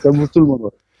joue, ça bouge tout le monde,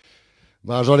 ouais.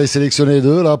 Ben, j'en ai sélectionné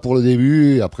 2 là pour le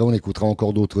début, et après on écoutera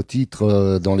encore d'autres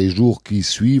titres dans les jours qui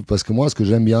suivent, parce que moi ce que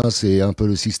j'aime bien c'est un peu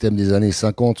le système des années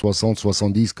 50, 60,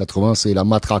 70, 80, c'est la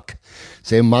matraque.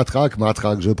 C'est matraque.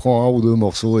 Je prends 1 ou 2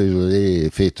 morceaux et je les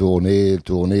fais tourner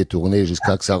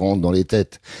jusqu'à que ça rentre dans les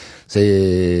têtes.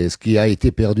 C'est ce qui a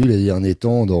été perdu les derniers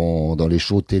temps dans les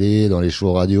shows télé, dans les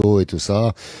shows radio et tout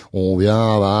ça. On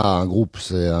vient à un groupe,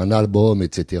 c'est un album,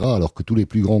 etc. Alors que tous les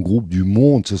plus grands groupes du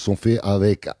monde se sont faits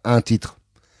avec un titre.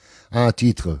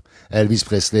 Elvis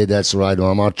Presley, That's Right,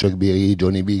 Mama, Chuck Berry,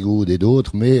 Johnny B. Good et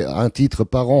d'autres, mais un titre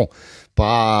par an,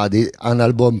 pas un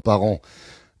album par an.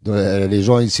 Les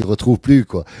gens ils s'y retrouvent plus,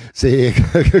 quoi. C'est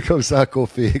comme ça qu'on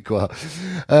fait, quoi.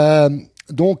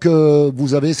 Donc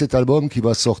vous avez cet album qui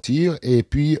va sortir et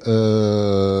puis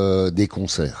des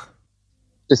concerts.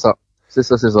 C'est ça.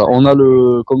 On a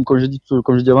comme j'ai dit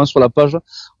avant sur la page,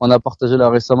 on a partagé là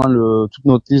récemment toute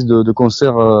notre liste de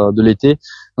concerts de l'été.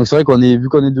 Donc c'est vrai vu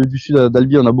qu'on est du sud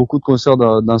d'Albi, on a beaucoup de concerts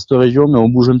dans cette région, mais on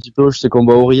bouge un petit peu. Je sais qu'on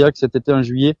va à Aurillac cet été en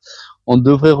juillet. On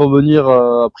devrait revenir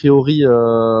a priori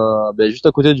juste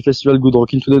à côté du festival Good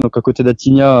Rockin Today, donc à côté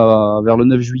d'Attigna vers le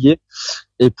 9 juillet.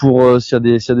 Et pour s'il y a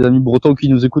des amis bretons qui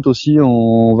nous écoutent aussi,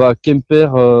 on va à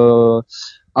Quimper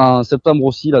en septembre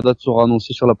aussi. La date sera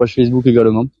annoncée sur la page Facebook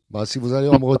également. Bah, si vous allez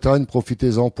en Bretagne,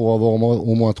 profitez-en pour avoir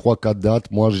au moins 3-4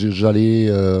 dates. Moi,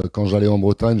 quand j'allais en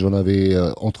Bretagne, j'en avais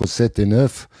entre 7 et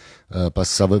 9, parce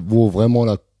que ça vaut vraiment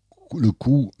le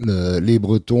coup, les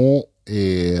Bretons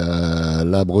et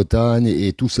la Bretagne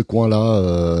et tout ce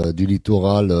coin-là du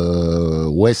littoral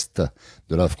ouest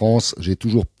de la France.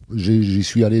 J'y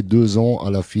suis allé 2 ans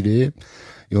à l'affilée.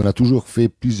 Et on a toujours fait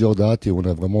plusieurs dates et on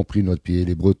a vraiment pris notre pied.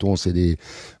 Les Bretons, c'est des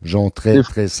gens très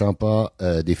très sympas,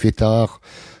 des fêtards.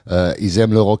 Ils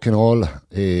aiment le rock'n'roll.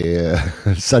 Et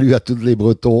salut à tous les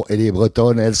Bretons et les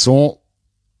Bretonnes. Elles sont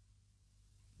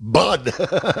bonnes.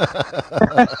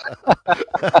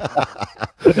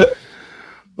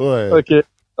 Ouais. Ok.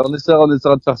 On essaiera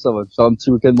de faire ça, ouais. Faire un petit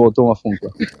week-end breton à fond,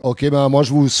 quoi. Ok, ben moi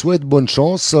je vous souhaite bonne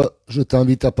chance. Je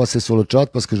t'invite à passer sur le chat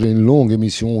parce que j'ai une longue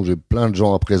émission où j'ai plein de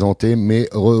gens à présenter, mais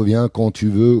reviens quand tu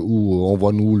veux ou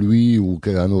envoie-nous lui ou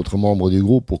un autre membre du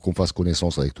groupe pour qu'on fasse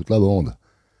connaissance avec toute la bande.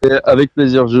 Et avec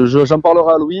plaisir. J'en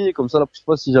parlerai à Louis, et comme ça la prochaine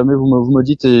fois, si jamais vous me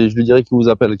dites, et je lui dirai qu'il vous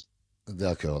appelle.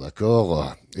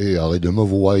 D'accord. Et arrête de me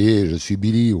voyer, je suis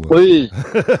Billy. Ouais. Oui.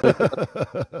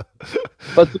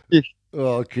 Pas tout de suite.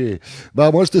 Ok.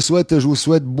 Bah moi je vous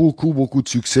souhaite beaucoup de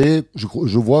succès.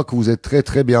 Je vois que vous êtes très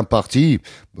très bien partis.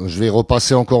 Je vais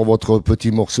repasser encore votre petit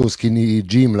morceau Skinny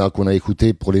Jim là qu'on a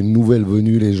écouté pour les nouvelles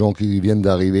venues, les gens qui viennent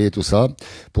d'arriver et tout ça,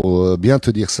 pour bien te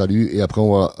dire salut. Et après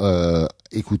on va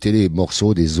écouter les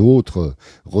morceaux des autres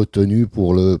retenus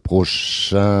pour le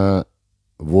prochain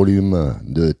volume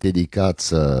de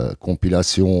TeddyCats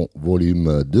compilation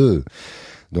volume 2.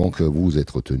 Donc vous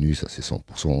êtes retenu, ça c'est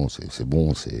 100%, c'est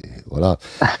bon, c'est voilà.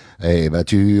 Et ben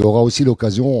tu auras aussi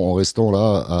l'occasion, en restant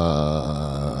là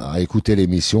à écouter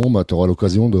l'émission, tu auras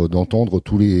l'occasion d'entendre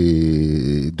tous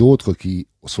les d'autres qui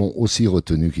sont aussi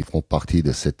retenus, qui feront partie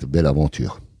de cette belle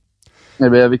aventure. Eh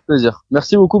ben avec plaisir.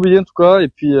 Merci beaucoup Billy en tout cas, et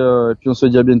puis on se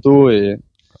dit à bientôt et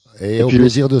au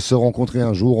plaisir de se rencontrer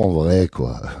un jour en vrai,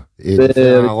 quoi. Et de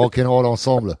faire un rock'n'roll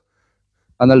ensemble.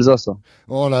 En Alsace.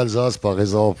 En Alsace, par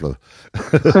exemple.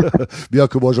 Bien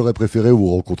que moi, j'aurais préféré vous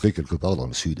rencontrer quelque part dans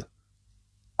le sud.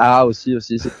 Ah, aussi,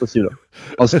 c'est possible.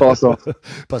 On se fera ça.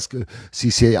 Parce que si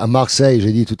c'est à Marseille,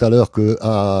 j'ai dit tout à l'heure que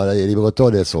les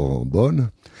Bretonnes, elles sont bonnes.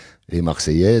 Les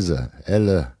Marseillaises,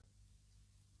 elles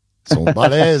sont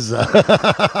balèzes.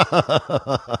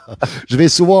 Je vais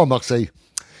souvent à Marseille.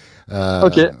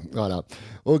 Ok. Voilà.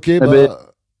 Ok,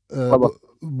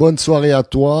 bonne soirée à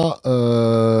toi.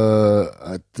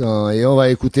 Attends, et on va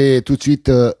écouter tout de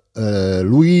suite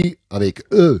Louis avec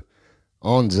eux.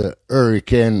 On the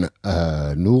Hurricane,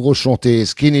 nous rechanter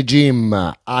Skinny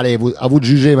Jim. Allez, à vous de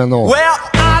juger maintenant. Well,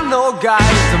 I know guys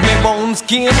to make bone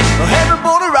skin,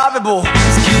 everybody rival,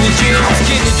 Skinny Jim,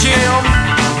 Skinny Jim.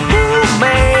 Ooh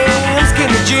man,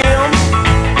 Skinny Jim.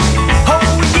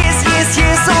 Oh yes, yes,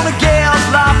 yes, all the girls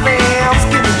love him,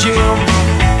 Skinny Jim.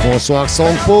 Bonsoir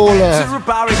Saint Paul.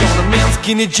 Everybody gonna man,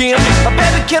 Skinny Jim. A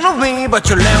baby can't me, but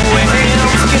you learn with him,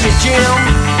 Skinny Jim.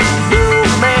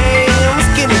 Ooh man,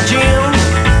 Skinny Jim.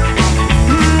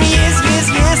 Yes, yes,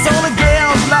 yes, all the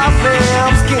girls love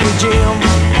him, Skinny Jim.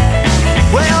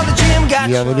 Well, the Jim got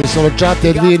Bienvenue sur le chat,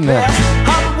 Edwin.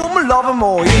 I'm woman love him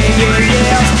more, yeah, yeah,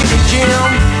 yeah, Skinny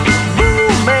Jim.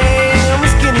 Ooh man,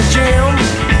 Skinny Jim.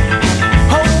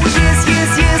 Oh yes,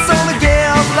 yes, yes, all the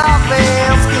girls love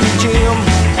him, Skinny Jim.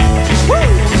 Woo,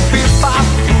 big bop,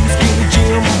 boom, Skinny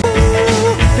Jim.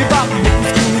 Ooh, big bop, boom,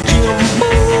 Skinny Jim.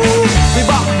 Ooh, big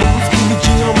bop, boom, Skinny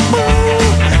Jim.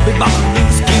 Ooh, big bop, boom,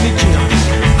 Skinny Jim.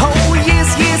 Oh yes,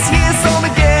 yes, yes, all the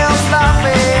girls love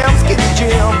him, Skinny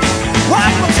Jim.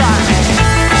 One more time.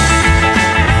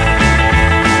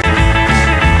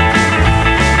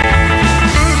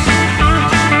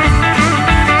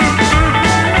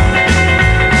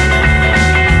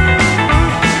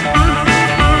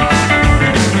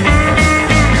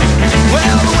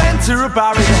 To a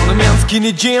party on the man,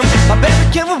 Skinny Jim. My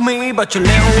baby came with me, but you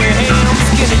never with him,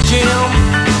 Skinny Jim.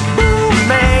 Ooh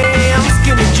man,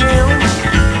 Skinny Jim.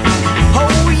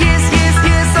 Oh yes, yes,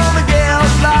 yes, all the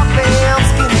girls love him,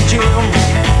 Skinny Jim.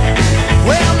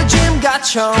 Well, the Jim got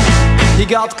shown, he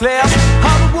got class.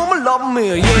 How the woman love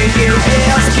me, yeah, yeah,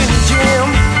 yeah, Skinny Jim.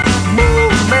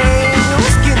 Ooh man,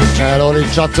 Skinny Jim. Alors les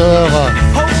chatteurs.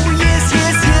 Oh yes,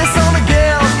 yes, yes, all the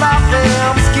girls love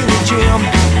him, Skinny Jim.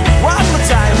 One more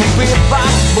time, we bop,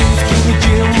 boom, Skinny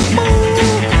Jim.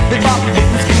 We bop,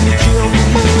 boom, Skinny Jim.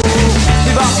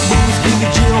 We bop, boom, Skinny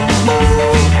Jim.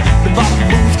 We bop,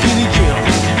 boom, Skinny Jim.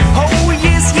 Oh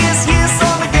yes, yes, yes,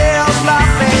 all the girls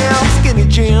love him, Skinny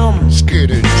Jim.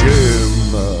 Skinny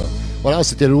Jim. Voilà,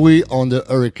 c'était Louis on the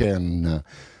Hurricane.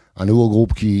 Un nouveau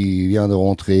groupe qui vient de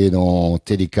rentrer dans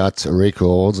TeddyCats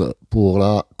Records pour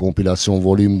la compilation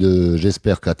volume 2.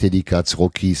 J'espère qu'à TeddyCats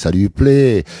Rocky, ça lui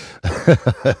plaît.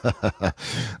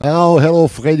 Oh, hello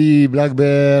Freddy,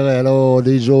 Blackbear, hello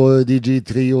DJ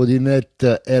Trio, Dinette,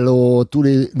 hello tous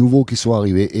les nouveaux qui sont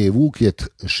arrivés. Et vous qui êtes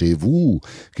chez vous,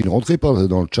 qui ne rentrez pas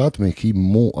dans le chat, mais qui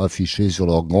m'ont affiché sur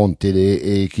leur grande télé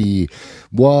et qui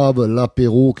boivent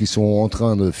l'apéro, qui sont en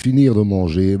train de finir de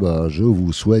manger, bah, je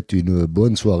vous souhaite une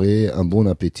bonne soirée, un bon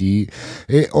appétit.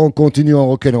 Et on continue en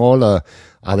rock'n'roll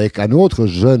avec un autre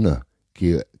jeune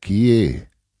qui est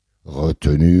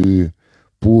retenu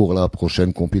pour la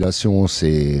prochaine compilation,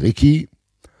 c'est Ricky.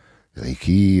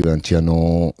 Ricky, 21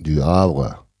 ans, du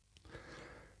Havre.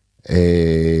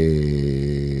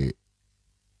 Et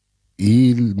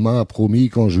il m'a promis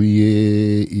qu'en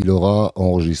juillet, il aura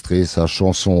enregistré sa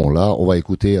chanson. Là, on va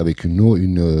écouter avec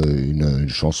une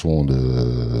chanson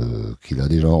qu'il a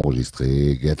déjà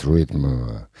enregistrée, Get Rhythm,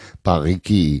 par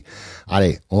Ricky.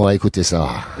 Allez, on va écouter ça.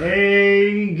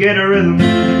 Hey, get a rhythm.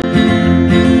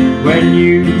 When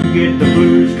you get the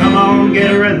blues, come on,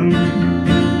 get a rhythm.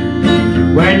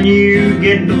 When you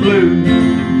get the blues,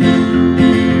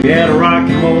 get a rock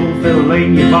and roll, fill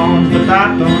in your bones, but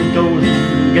I don't toes.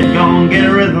 Get gone, get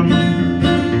a rhythm.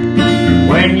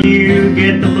 When you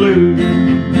get the blues,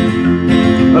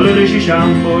 a little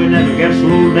shishan boy never gets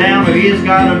slowed down, but he's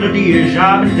got a dirty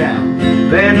job in town.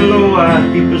 Then low, I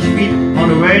keep his feet on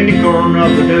the windy corner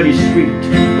of the dirty street.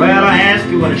 Well, I asked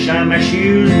you when I shine my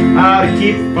shoes, how to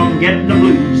keep from getting the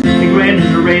blues. He grinned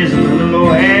as a razor, a little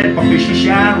old head, puppy she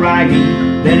shine ragging.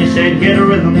 Then he said, get a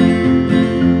rhythm.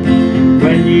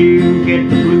 When you get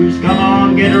the blues, come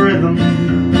on, get a rhythm.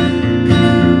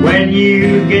 When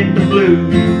you get the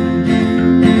blues,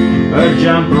 a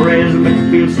jumper is make you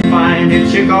feel so fine. It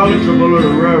check all the trouble of a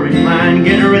roaring mind.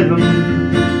 Get a rhythm.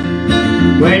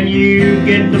 When you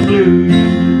get the blues.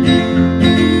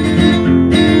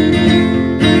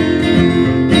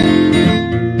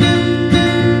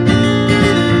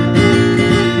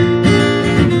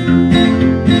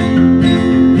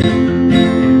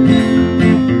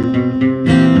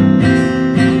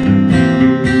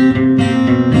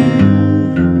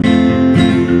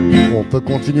 On peut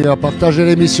continuer à partager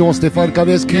l'émission. Stéphane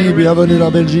Kaveski, bienvenue la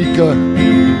Belgique.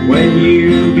 When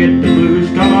you get the blues,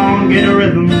 come on, get a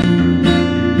rhythm.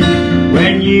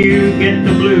 When you get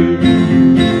the blues,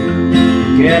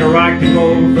 get a rock and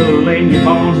roll, fill in your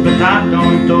bones, but not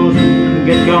on your toes, and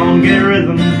get gone, get a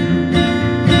rhythm.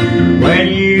 When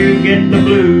you get the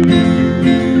blues.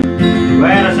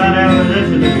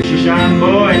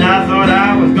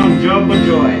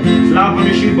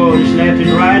 notice left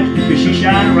and right, but she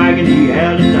shine raggedy,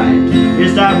 held it tight.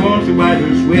 It's that once a while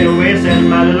to sweat away, said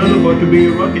my little boy to be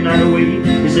rocking out away.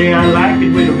 You say I like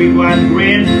it with a big wide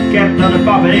grin, kept on the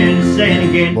popping and saying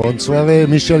again. Bonne soirée,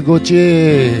 Michel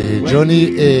Gauthier,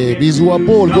 Johnny et bisous à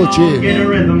Paul Gauthier. Get a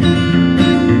rhythm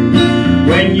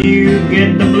when you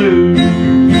get the blues.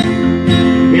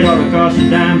 It ought to cost a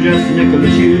dime, just a nickel of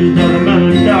shoes.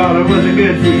 $1 was a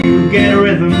good for you. Get a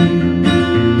rhythm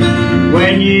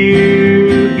when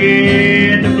you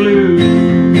get the blues.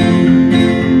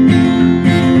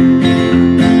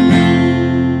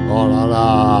 Oh là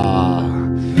là.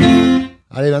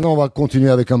 Allez, maintenant on va continuer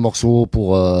avec un morceau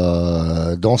pour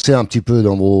danser un petit peu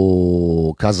dans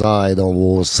vos casas et dans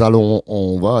vos salons.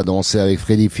 On va danser avec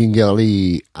Freddy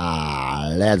Fingerly à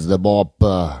Let's the Bop.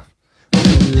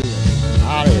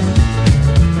 Allez.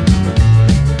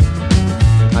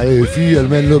 Allez, les filles, elles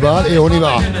mènent le bal et on y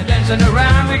va.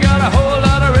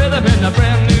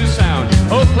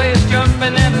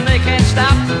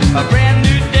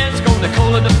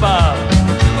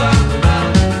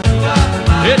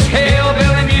 It's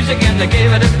hillbilly music and they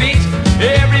gave it a beat.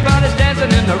 Everybody's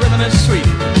dancing and the rhythm is sweet.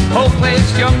 Whole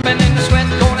place jumping in the sweat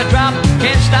gonna drop.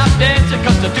 Can't stop dancing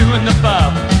cause they're doing the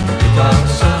bob. Guitar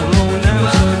solo now,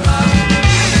 so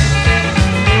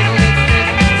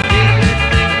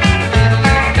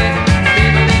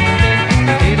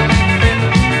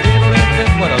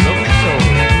what a lovely soul.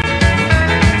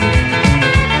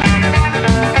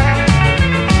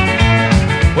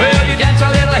 Well, you dance a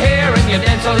little here and you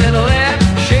dance a little there.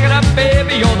 Shake it up,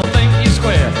 baby, you're the thing you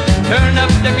square. Turn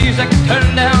up the music,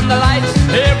 turn down the lights.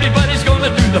 Everybody's gonna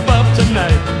do the bub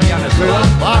tonight.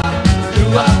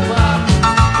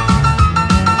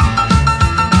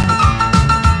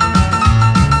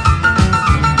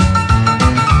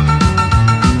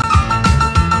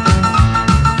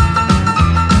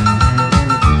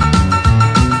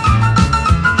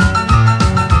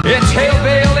 It's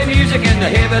hillbilly music and the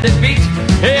heavy beat.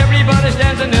 Everybody's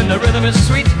dancing and the rhythm is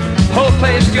sweet. Whole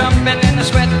place jumping and the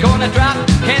sweat gonna drop.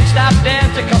 Can't stop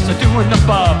dancing cause they're doing the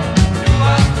bob.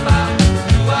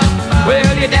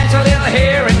 Well, you dance a little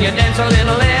here and you dance a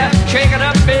little there. Shake it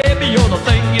up, baby, you're the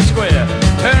thing you square.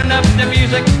 Turn up the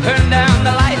music, turn down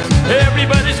the lights.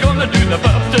 Everybody's gonna do the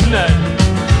bob tonight.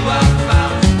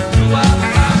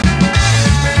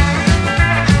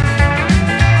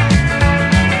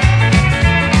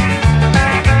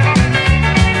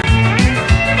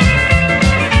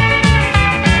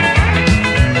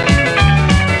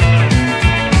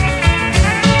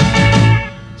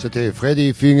 C'était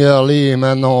Freddy Fingerly et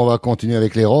maintenant on va continuer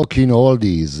avec les Rockin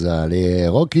Oldies. Les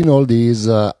Rockin Oldies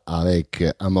avec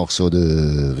un morceau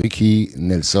de Ricky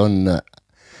Nelson,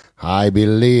 I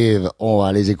Believe. On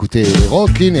va les écouter, les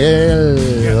Rockin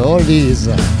Oldies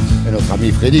et notre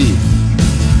ami Freddy.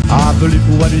 I believe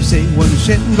what you say when you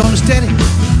say I'm gonna steady.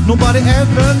 Nobody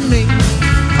ever me.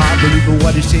 I believe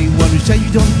what you say when you say you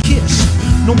don't kiss.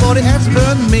 Nobody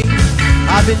ever me.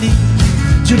 I believe,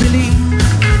 you believe,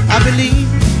 I believe.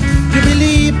 You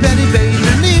believe, Betty, baby,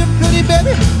 believe, pretty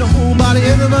baby, nobody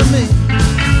ever but me.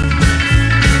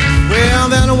 Well,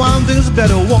 then one thing's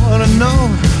better, wanna know.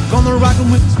 Gonna rock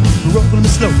 'em with, rock 'em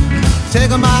slow.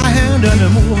 Take my hand and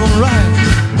move 'em right.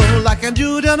 But like I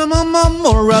do, then I'm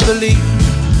more, I believe.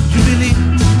 You believe,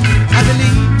 I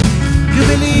believe. You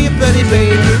believe, Betty,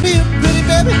 baby, believe, pretty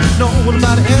baby,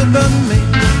 nobody ever but me.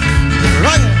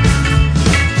 Rock it.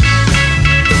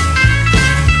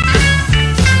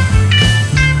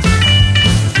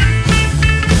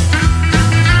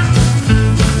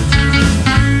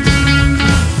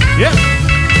 Yeah.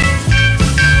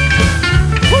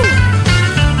 Woo.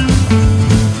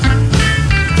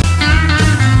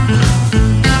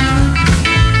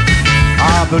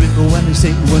 I believe when you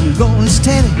say when you're going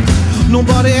steady,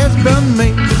 nobody has been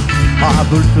me. I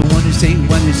believe when you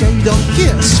say you don't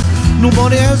kiss,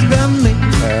 nobody has been me.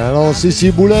 Alors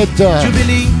Cici Boulette. You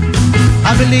believe,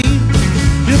 I believe,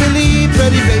 you believe,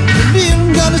 Freddy, baby,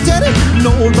 believe, gonna steady,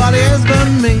 nobody has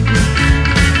been me.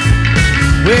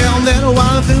 Well, then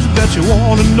one thing's that you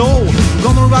wanna know.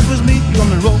 Gonna rock with me,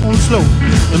 gonna roll slow.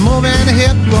 And move in the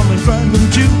hip, gonna front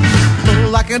and two.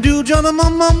 Like I do, John,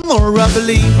 more, I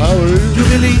believe. You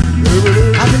believe,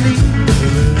 I believe,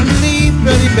 I believe,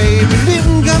 Betty, baby,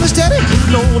 believe, gonna steady.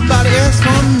 Nobody else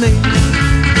for me.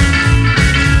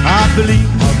 I believe,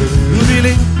 you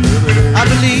believe, I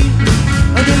believe,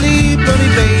 I believe, Betty,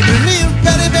 baby, believe,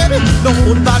 Betty, baby,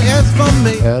 nobody else for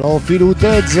me. Alors Philou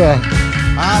Ted's.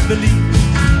 I believe.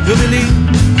 You believe,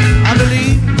 I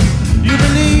believe, you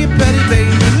believe, Betty, baby,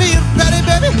 believe, Betty,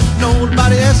 baby,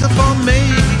 nobody else for me.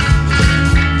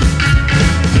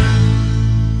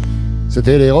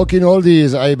 C'était les Rockin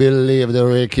Oldies, I Believe de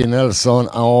Ricky Nelson.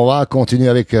 On va continuer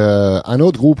avec un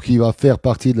autre groupe qui va faire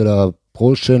partie de la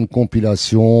prochaine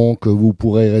compilation que vous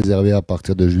pourrez réserver à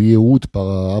partir de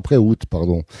après août.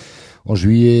 En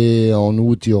juillet, en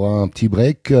août, il y aura un petit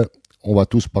break. On va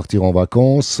tous partir en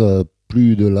vacances.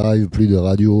 Plus de live, plus de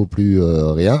radio, plus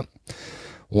rien.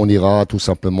 On ira tout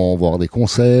simplement voir des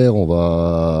concerts. On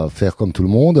va faire comme tout le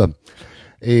monde.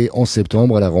 Et en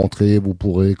septembre, à la rentrée, vous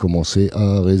pourrez commencer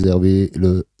à réserver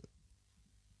le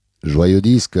joyeux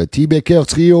disque T-Baker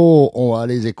Trio. On va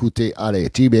les écouter. Allez,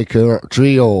 T-Baker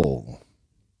Trio.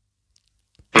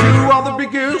 You are the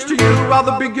biggest, you are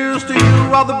the biggest,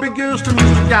 you are the biggest,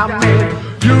 Mr. Cowman.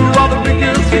 You are the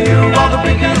biggest, you are the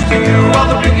biggest, you are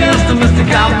the biggest, Mr.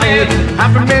 Cowman.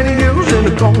 After many years in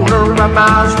the corner of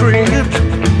my street,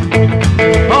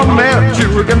 a man,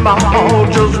 you and my all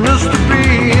just missed a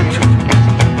beat.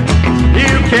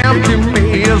 You came to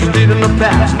me as did in the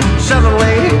past.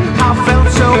 Suddenly, I felt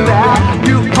so bad.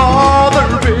 You are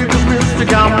the biggest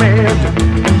mystic I met.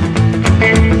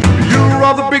 You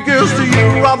are the biggest,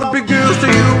 you are the biggest,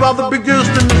 you are the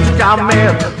biggest mystic I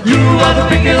met. You are the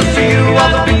biggest, you are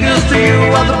the biggest,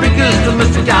 you are the biggest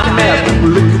mystic I met. We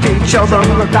looked at each other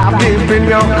and I deep in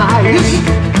your eyes.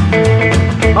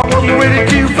 I wasn't ready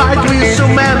to fight with so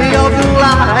many other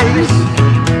lies.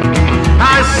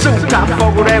 I so I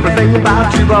forgot everything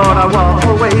about you, but I was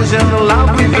always in love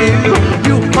with you.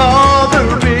 You are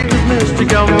the biggest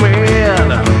mystic I'm in.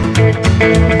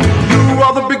 You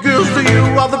are the biggest,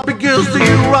 you are the biggest,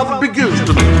 you are the biggest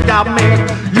mystic I'm in.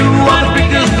 You are the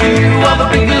biggest, you are the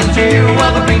biggest, you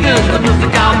are the biggest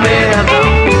mystic I'm in.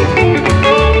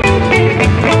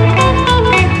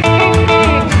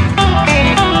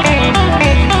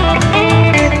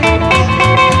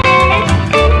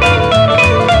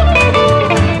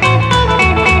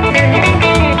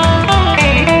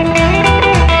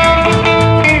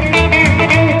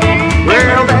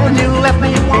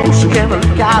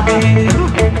 Got you.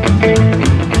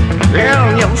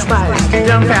 And your smile,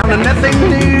 done found nothing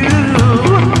new.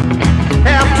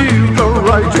 Have to go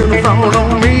right in front of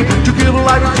me to give a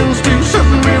license to set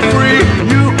me free.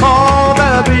 You are the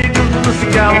biggest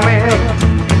musical man.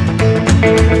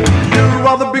 You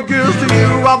are the biggest, you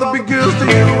are the biggest,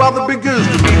 you are the biggest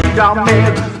musical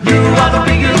man. You are the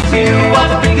biggest, you are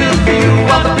the biggest, you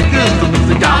are the biggest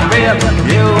musical man.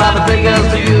 You are the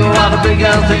biggest, you are the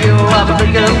biggest, you are the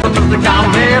biggest musical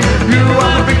man. You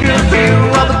are the biggest, you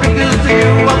are the biggest, you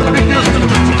are the biggest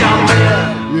musical man.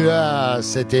 Yeah,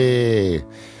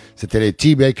 c'était les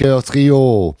T-Baker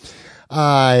Trio.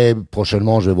 Ah, et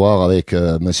prochainement, je vais voir avec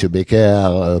Monsieur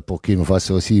Baker pour qu'il nous fasse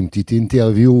aussi une petite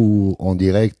interview en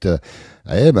direct.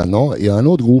 Et maintenant, il y a un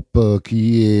autre groupe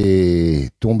qui est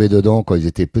tombé dedans quand ils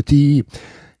étaient petits.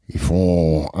 Ils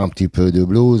font un petit peu de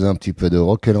blues, un petit peu de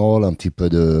rock'n'roll, un petit peu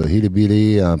de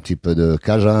hillbilly, un petit peu de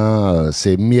cajun.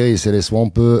 C'est Miris et les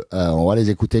Swampeux. On va les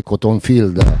écouter Cotton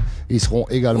Field. Ils seront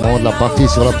également de la partie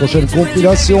sur la prochaine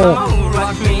compilation.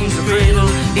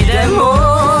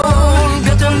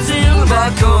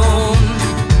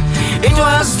 It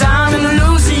was down in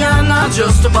Louisiana,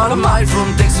 just about a mile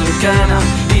from Texarkana.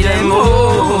 It ain't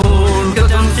old,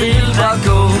 cotton field back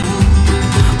home.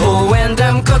 Oh, when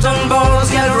them cotton balls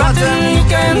get rotten, you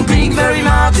can pick very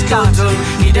much cotton.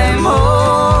 It ain't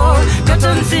old,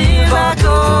 cotton field back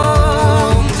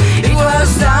home. It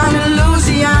was down in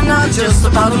Louisiana, just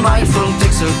about a mile from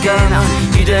Texarkana.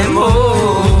 It ain't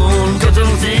old,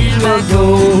 cotton field back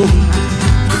home.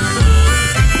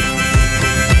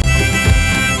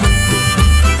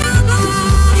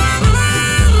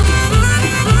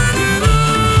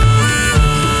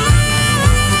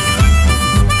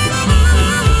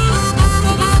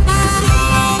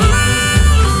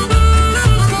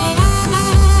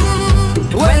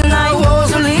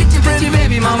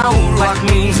 What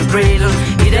means a cradle,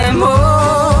 it ain't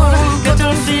more,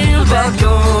 cotton field back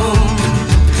home.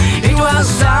 It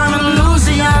was down in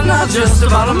Louisiana, just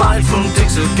about a mile from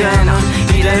Texarkana.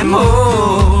 It ain't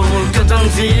more, cotton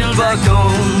field back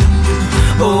home.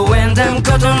 Oh, when them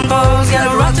cotton balls get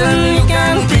rotten, you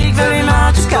can pick very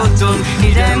much cotton.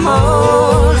 It ain't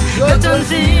more, cotton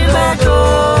field back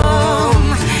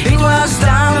home. It was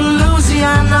down in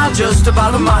Louisiana, just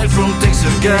about a mile from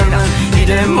Texarkana. It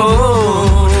ain't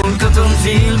more, cotton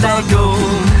field back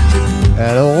home.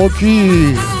 Alors,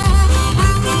 Rocky.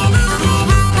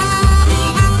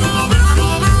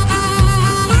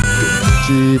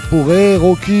 Tu pourrais,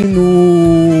 Rocky,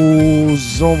 nous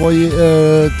envoyer,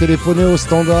 téléphoner au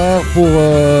standard pour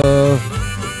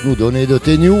nous donner de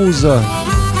tes news.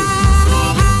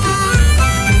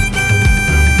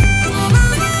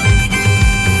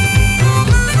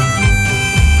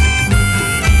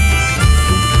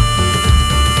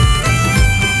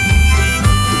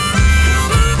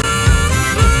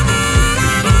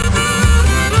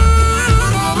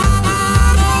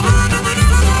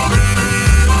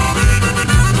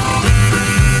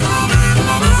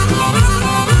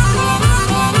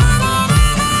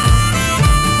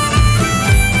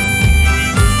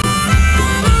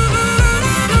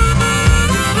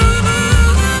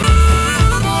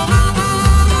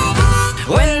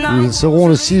 Ils seront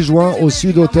le 6 juin au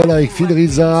Sud Hôtel avec Phil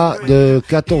Riza de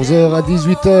 14h à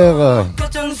 18h.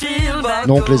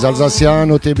 Donc les Alsaciens,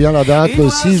 notez bien la date, le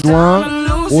 6 juin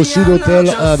au Sud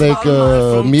Hôtel avec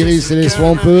Myris et les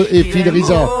Swampeux et Phil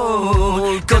Riza.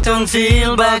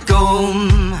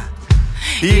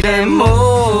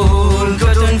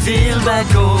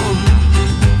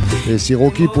 Et si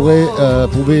Rocky pouvait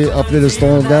appeler le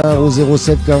standard au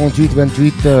 07 48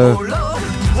 28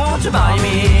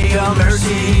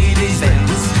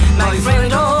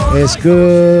 est-ce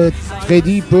que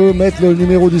Freddy peut mettre le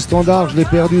numéro du standard? Je l'ai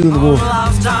perdu de nouveau.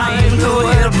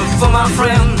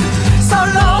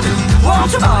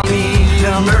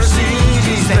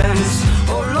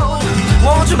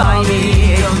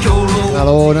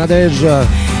 Alors Nadège.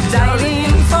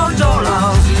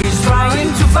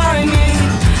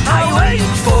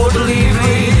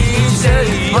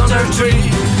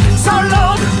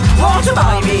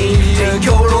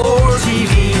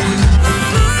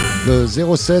 Le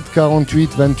 07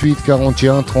 48 28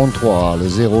 41 33. Le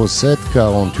 07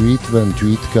 48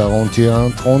 28 41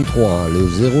 33. Le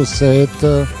 07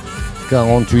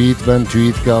 48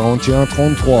 28 41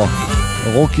 33.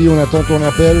 Rocky, on attend ton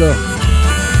appel.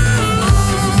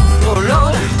 Oh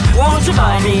Lord, won't you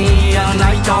buy me a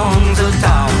night on the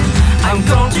town? I'm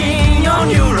counting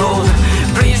on you, Lord.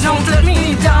 Please don't let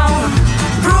me down.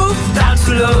 Prove that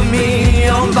you love me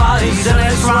on bodies the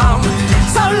next round.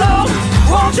 So Lord,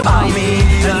 won't you buy me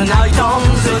a night on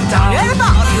the town?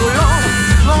 Everybody, Lord,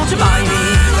 won't you buy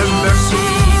me a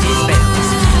Mercedes Benz?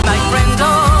 My friend,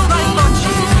 oh, my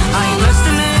bunchy, I must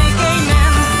make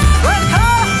amen. Red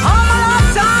car all my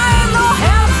lifetime, no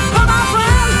help for my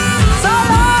friend. So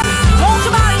Lord, won't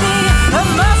you buy me a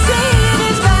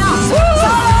Mercedes Benz? So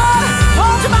Lord,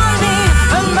 won't you buy me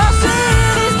a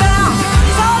Mercedes Benz?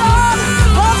 So Lord,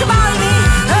 won't you buy me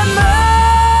a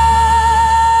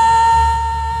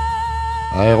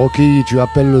Allez Rocky, tu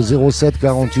appelles le 07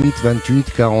 48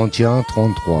 28 41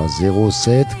 33.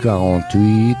 07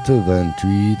 48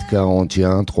 28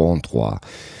 41 33.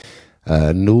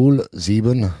 0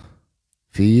 7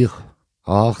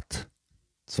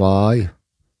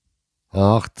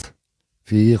 4 8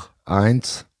 2 8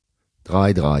 4 1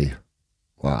 3 3.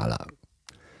 Voilà.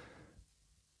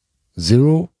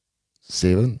 0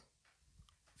 7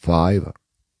 5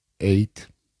 8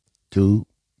 2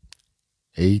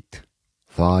 8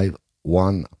 5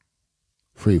 1 3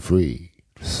 3 3 3.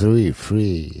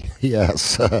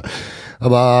 Yes. Ah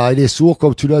bah il est sourd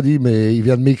comme tu l'as dit, mais il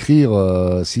vient de m'écrire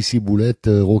Sissi Boulette,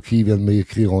 Rocky vient de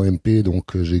m'écrire en MP,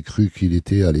 donc j'ai cru qu'il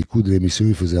était à l'écoute de l'émission,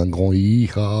 il faisait un grand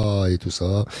hi-ha et tout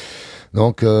ça.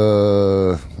 Donc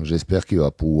j'espère qu'il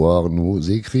va pouvoir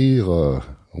nous écrire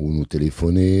ou nous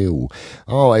téléphoner ou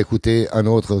on va écouter un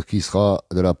autre qui sera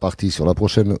de la partie sur la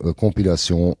prochaine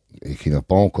compilation et qui n'a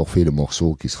pas encore fait le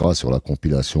morceau qui sera sur la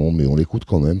compilation, mais on l'écoute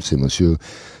quand même, c'est monsieur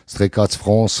Stray Cats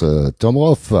France,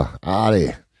 Tomroff.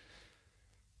 Allez.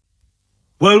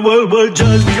 Well,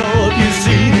 just because you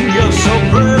see you're so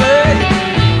pretty,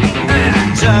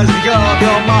 and just because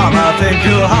your mama think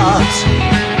you're hot,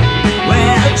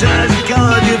 well, just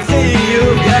because you think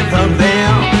you get from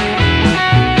them,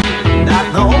 that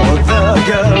no other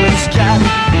girl is cat.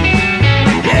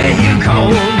 Yeah, you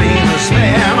call me to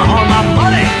spend all my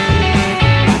money.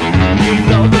 You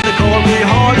know that they call me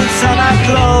hard as Santa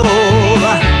Claus.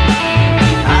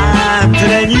 I'm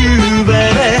telling you,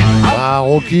 baby. Ah,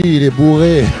 Rocky, il est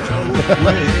bourré.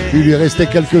 Il lui restait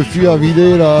quelques filles à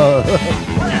vider, là.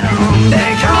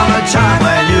 There come a time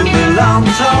when you belong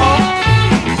to,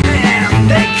 and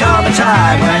there come a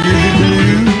time when you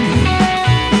blue.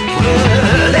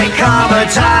 Well, there come a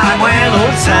time when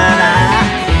old Santa,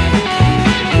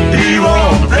 he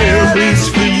won't pay a lease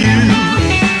for you.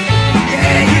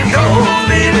 Yeah, you go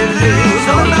me to lose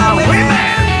on my women,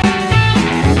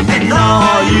 and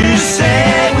all you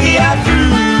say we are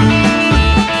through.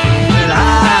 Well,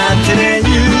 I'm telling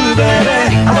you,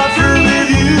 baby, I'm through with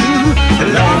you a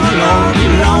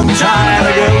long time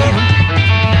ago.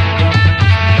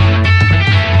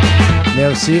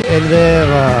 Merci,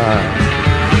 Elver.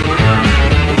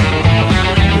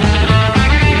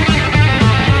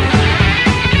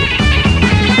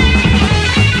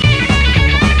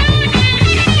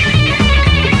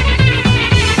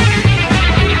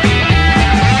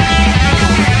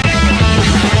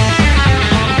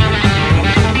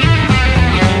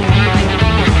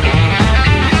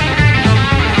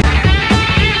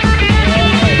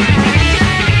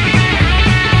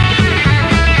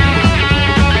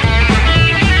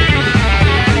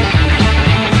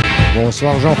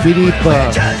 Bonsoir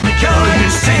Jean-Philippe. Just because you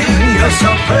sing, you're so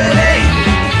pretty.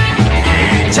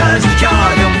 Just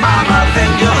because your mama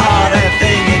think you're hardest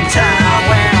thing in town.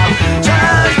 Well,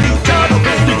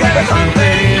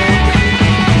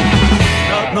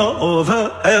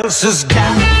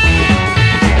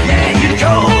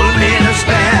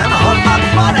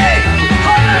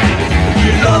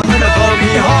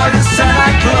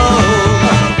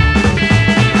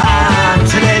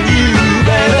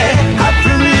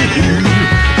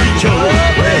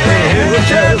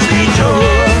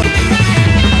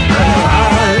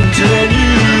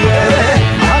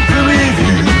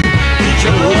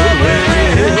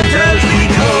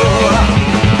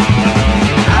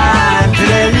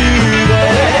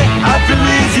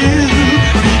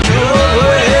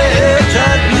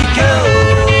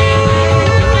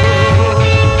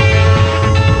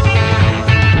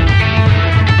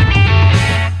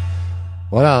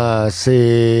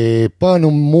 c'est pas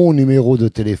mon numéro de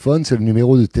téléphone, c'est le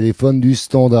numéro de téléphone du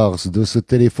standard. De ce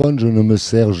téléphone, je ne me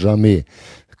sers jamais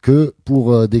que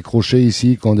pour décrocher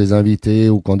ici quand des invités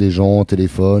ou quand des gens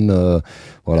téléphonent.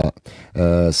 Voilà.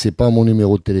 C'est pas mon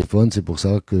numéro de téléphone, c'est pour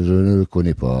ça que je ne le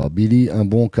connais pas. Billy, un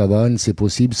bon cabane, c'est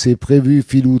possible, c'est prévu.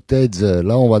 Philou Teds.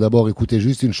 Là, on va d'abord écouter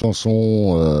juste une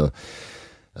chanson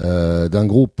d'un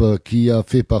groupe qui a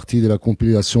fait partie de la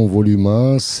compilation Volume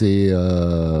 1. C'est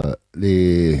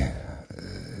les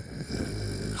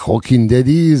Rockin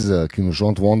qui nous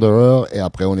chantent Wanderer, et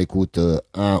après on écoute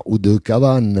un ou deux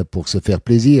cabanes pour se faire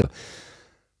plaisir.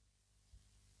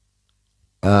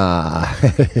 Ah,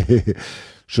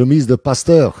 chemise de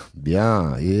pasteur,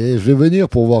 bien, et je vais venir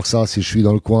pour voir ça si je suis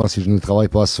dans le coin, si je ne travaille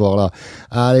pas ce soir-là.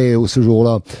 Allez, ou ce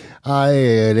jour-là.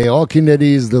 Allez, les Rockin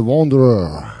de Wanderer.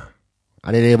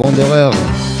 Allez, les Wanderers.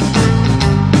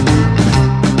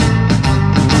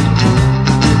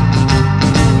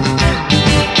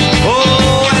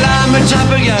 I'm a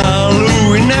type of gal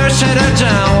who we never settle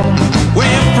down. Where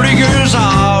pretty girls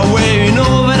are, where you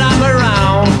know that I'm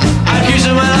around. I kiss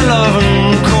them and I love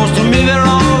them, cause to me they're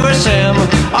all the same.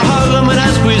 I hug them and I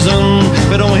squeeze them,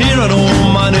 but don't hear it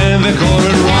on my name, they call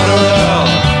it Wanderer.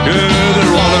 Yeah, the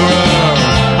Wanderer.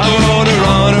 I want to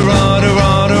run.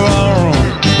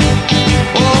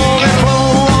 Oh, they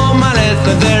flow on my left,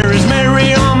 and there is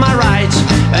Mary on my right.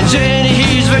 And Jenny,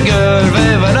 he's the girl,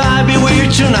 but I'll be with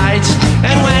you tonight.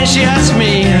 And when she asks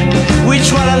me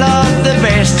which one I love the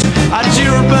best, I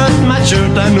tear about my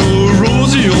shirt, I know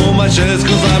Rosie on my chest,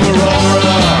 cause I'm a runner,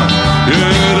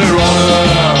 yeah, the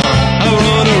runner. I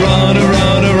run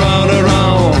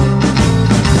around.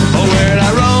 Oh, when I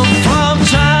run from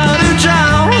town to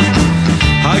town,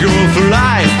 I go through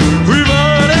life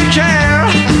without a care,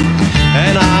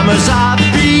 and I'm as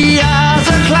happy as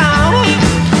a clown.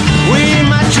 With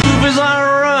my troopers on a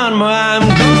run, but I'm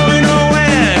going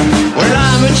nowhere. Well,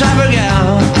 I'm a type of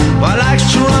gal who likes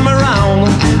to roam around.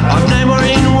 I'm never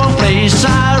in one place,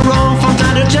 I roam from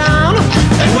town to town.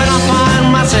 And when I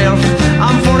find myself,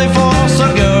 I'm 44, so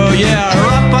go, yeah,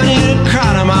 up on the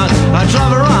Canada. I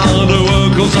drive around the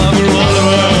world cause I'm a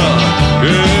wanderer.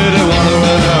 Yeah, the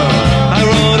wanderer. I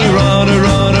run around.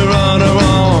 Yeah,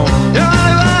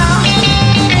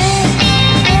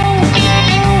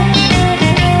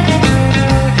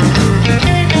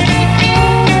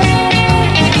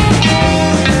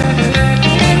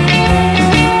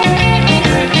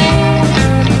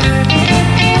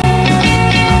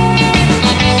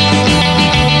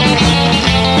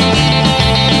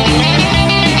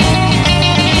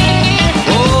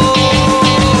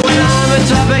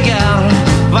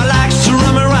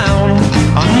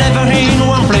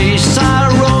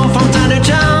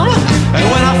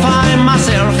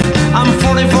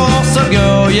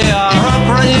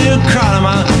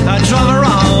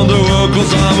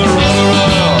 cause I'm a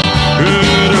runner.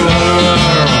 Yeah, the wanderer.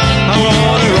 I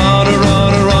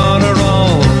wanna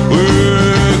run.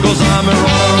 Yeah, cause I'm a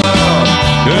runner.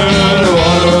 Yeah, the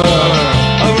wanderer.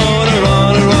 I wanna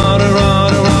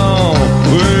run.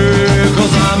 Yeah,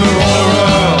 cause I'm a runner.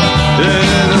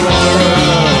 Yeah, the wanderer.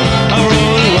 I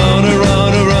wanna run.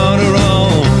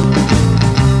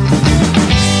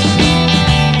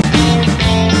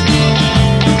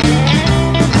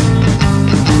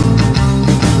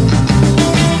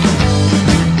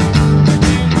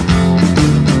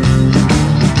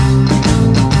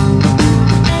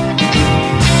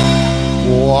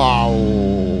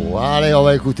 Waouh! Allez, on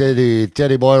va écouter des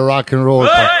Teddy Boy Rock and Roll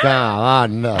par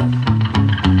Caravane.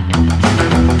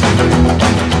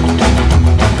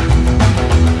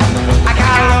 I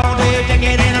got a long day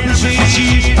jacket and a blue suede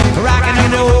shoes, rockin'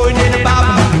 and rolling in the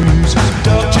bobbin' blues.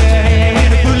 Duck tail hair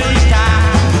and a police tie,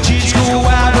 the cheese go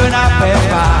wild when I pass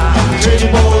by. Teddy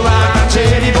boy rock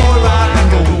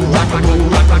and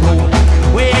roll.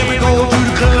 Where we go to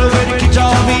the club where the kids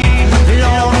all meet, they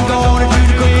all going to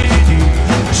the crazy deep.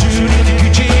 Shooting the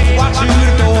kitchen, watch through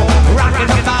the door, rockin'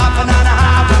 the vibe and on the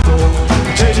high floor.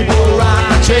 Teddy boy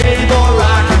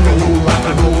rock and roll, rock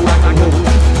and roll.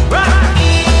 Rock!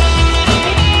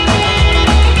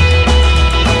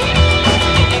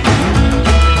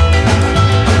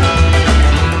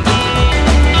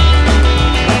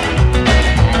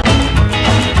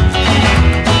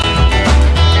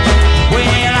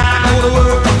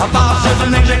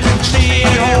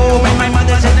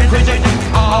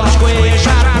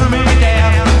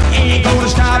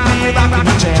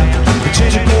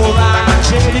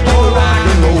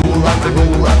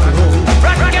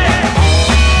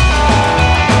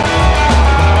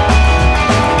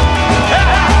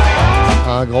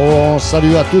 Un gros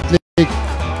salut à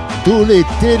tous les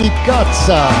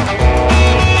TeddyCats.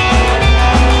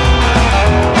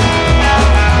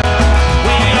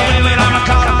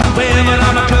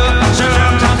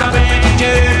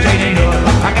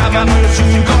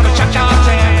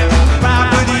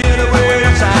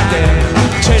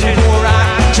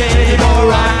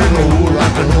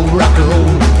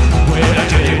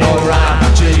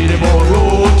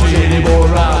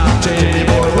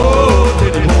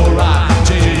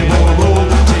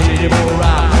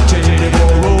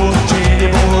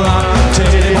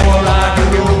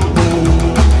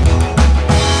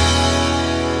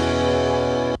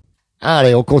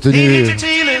 Allez, on continue.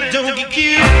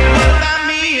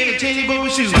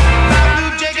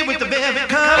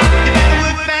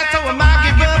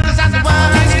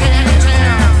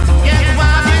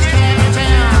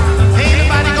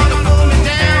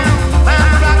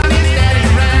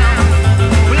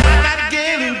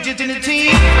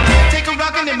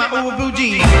 In my old blue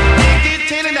jeans, get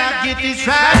tailored out, get this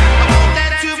right. I want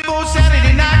that 2-4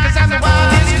 Saturday night, 'cause I'm the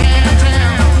wildest cat in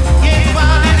town. Yeah, the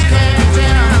wildest cat in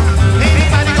town. Ain't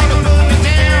nobody gonna put me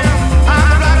down.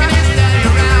 I'm rocking this daddy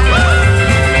around.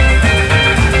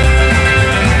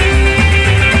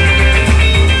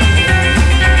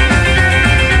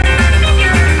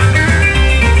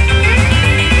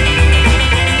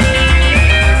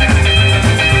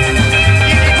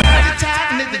 Yeah, I tried to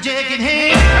tighten at the jacket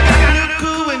hand.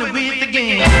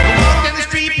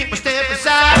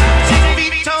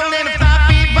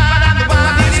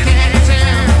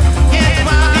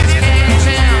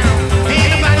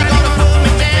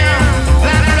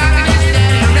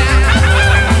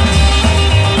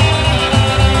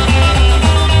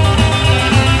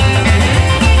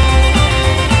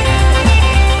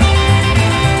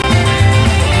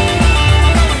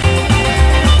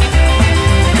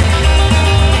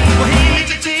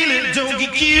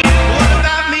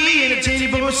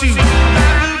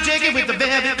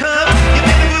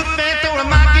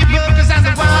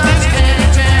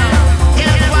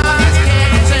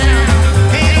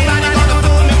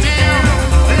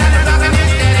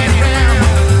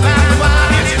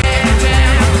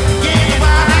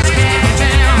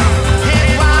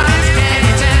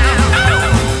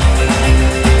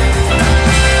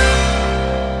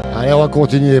 Allez, on va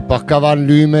continuer par Cavan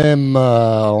lui-même,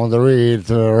 on the Real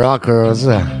Rockers.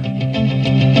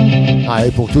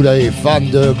 Allez, pour tous les fans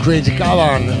de Crazy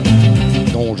Cavan,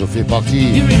 dont je fais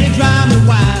partie. You really drive me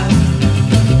wild,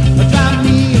 drive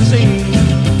me insane.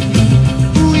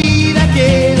 Oui, la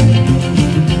guerre,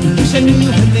 wish I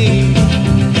knew her name.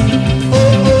 Oh,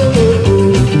 oh, oh,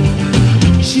 oh,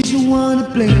 she's the one to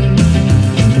blame.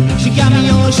 She got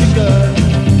me on sugar,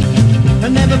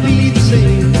 I'll never be the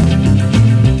same.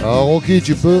 Alors Rocky,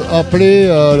 tu peux appeler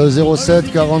le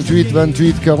 07 48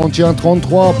 28 41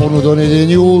 33 pour nous donner des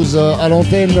news à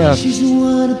l'antenne.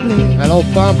 Alors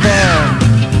papa.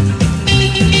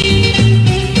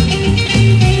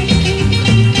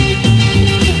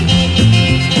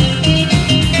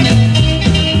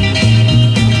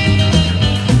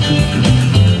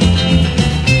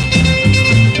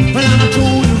 Well, I'm a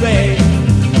tool to rag.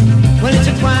 Well, it's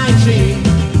a crying shame.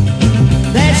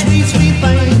 That sweet, sweet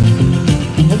thing.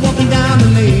 Walking down the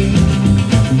lane.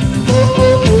 Oh,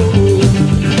 oh, oh, oh.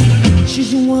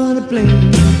 She's the one to blame.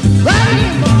 Right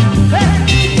here, mom. Hey.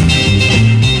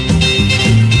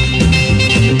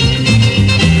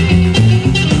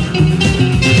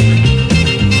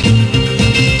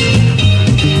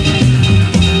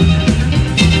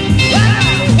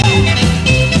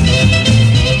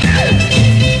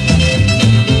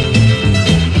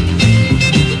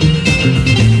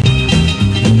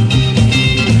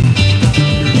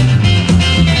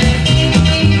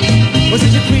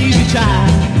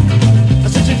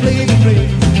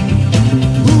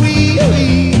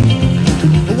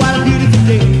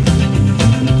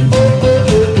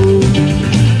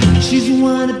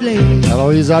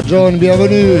 Alors Lisa John,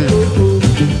 bienvenue.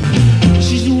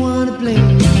 She's the one to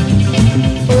blame.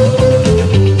 Oh, oh, oh.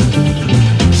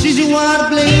 She's the one to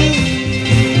blame.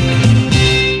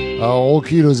 Alors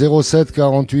Rocky, le 07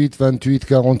 48 28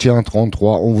 41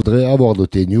 33, on voudrait avoir de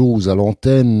tes news à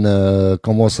l'antenne.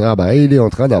 Comment ça? Bah il est en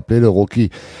train d'appeler le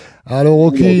Rocky. Allô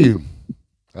Rocky.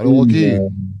 Allô Rocky.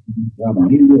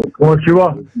 Comment tu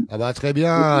vas? Ah bah très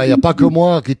bien, il n'y a pas que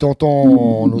moi qui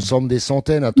t'entends, nous sommes des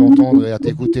centaines à t'entendre et à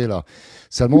t'écouter là.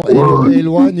 Seulement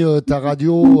éloigne ta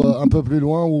radio un peu plus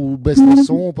loin ou baisse le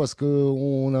son parce que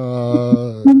je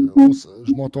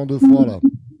m'entends deux fois là.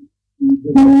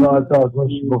 Attends,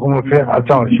 je sais pas comment faire.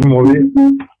 Attends, je suis mauvais.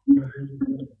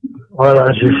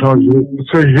 Voilà, j'ai changé.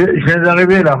 Parce que je viens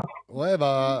d'arriver là. Ouais,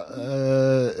 bah,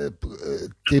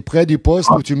 t'es près du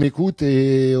poste où tu m'écoutes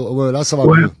et là ça va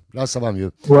mieux. Là ça va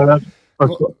mieux. Voilà.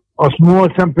 En ce moment,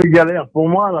 c'est un peu galère pour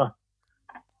moi là.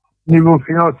 Niveau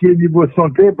financier, niveau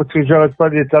santé, parce que j'arrête pas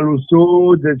d'être à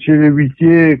l'hosto, d'être chez les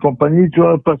huissiers et compagnie, tu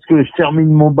vois, parce que je termine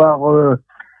mon bar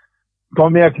tant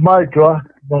bien que mal, tu vois.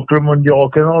 Donc le monde du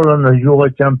rock'n'roll, on a toujours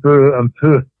été un peu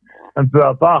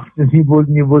à part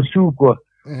niveau sous, quoi.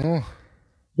 Mmh.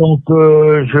 Donc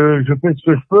je fais ce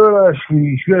que je peux là, je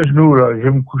suis à genoux là, je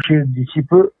vais me coucher d'ici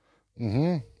peu.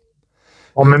 Mmh.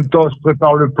 En même temps, je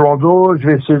prépare le plan d'eau, je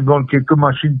vais essayer de vendre quelques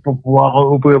machines pour pouvoir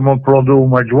ouvrir mon plan d'eau au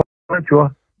mois de juin, tu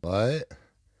vois. Ouais.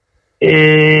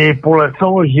 Et pour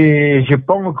l'instant, j'ai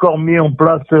pas encore mis en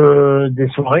place des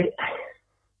soirées.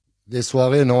 Des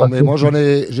soirées, non, mais moi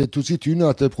j'ai tout de suite une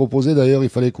à te proposer. D'ailleurs, il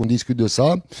fallait qu'on discute de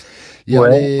ça. Il y a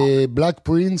les Black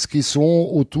Prince qui sont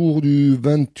autour du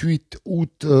 28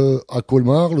 août à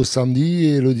Colmar le samedi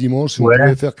et le dimanche. Si on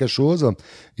pouvait faire quelque chose,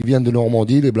 ils viennent de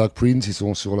Normandie. Les Black Prince, ils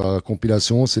sont sur la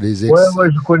compilation. C'est les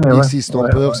Exis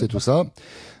Stampers et tout ça.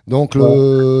 Donc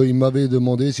ils m'avaient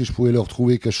demandé si je pouvais leur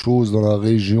trouver quelque chose dans la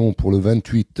région pour le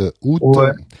 28 août.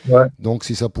 Donc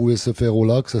si ça pouvait se faire au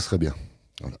lac, ça serait bien.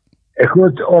 Voilà.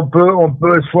 Écoute, on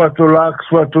peut soit au lac,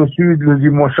 soit au sud le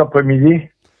dimanche après-midi.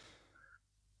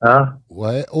 Hein?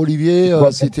 Ouais, Olivier,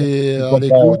 si t'es à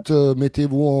l'écoute,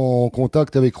 mettez-vous en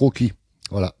contact avec Rocky.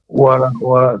 Voilà. Voilà.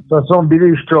 De toute façon,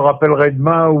 Billy, je te rappellerai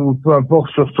demain ou peu importe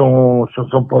sur son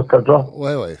poste à toi.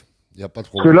 Ouais. Y a pas de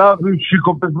Parce que problème. là, vu que je suis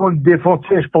complètement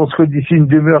défoncé, je pense que d'ici une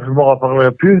demi-heure, je m'en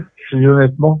rappellerai plus, je dis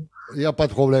honnêtement. Y a pas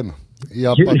de problème.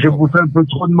 J'ai bouffé un peu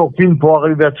trop de morphine pour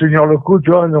arriver à tenir le coup,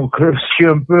 tu vois, donc je suis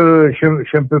un peu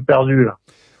perdu, là.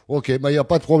 Ok, bah, y a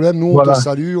pas de problème. Nous, on te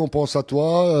salue, on pense à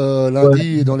toi.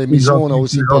 Lundi, dans l'émission, on a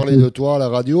aussi parlé de toi à la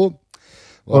radio.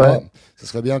 Voilà. Ce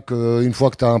serait bien qu'une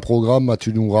fois que tu as un programme, bah,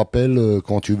 tu nous rappelles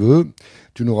quand tu veux.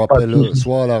 Tu nous rappelles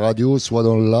soit à la radio, soit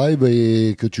dans le live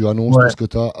et que tu annonces tout ce que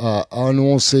tu as à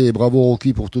annoncer. Bravo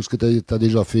Rocky pour tout ce que tu as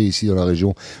déjà fait ici dans la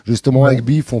région. Justement, avec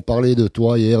Biff, on parlait de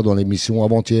toi hier dans l'émission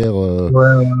avant-hier,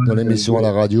 dans l'émission à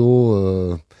la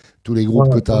radio, tous les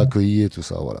groupes que tu as accueillis et tout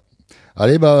ça, voilà.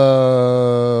 Allez,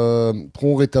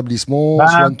 prompt rétablissement,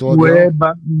 soigne-toi bien.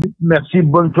 Merci,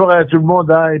 bonne soirée à tout le monde,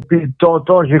 hein. Et puis, de temps en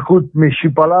temps, j'écoute, mais je suis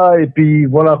pas là, et puis,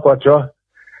 voilà, quoi, tu vois.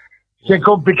 C'est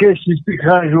compliqué, je t'expliquerai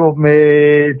un jour,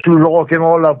 mais toujours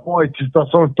rock'n'roll à fond, et de toute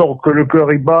façon, tant que le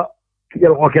cœur y bat, il y a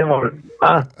le rock'n'roll,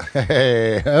 hein.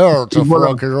 Heart of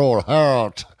rock'n'roll,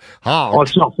 heart. On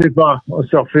se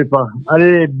refait pas.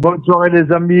 Allez, bonne soirée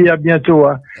les amis, à bientôt,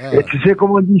 hein. Et tu sais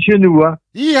comment on dit chez nous, hein.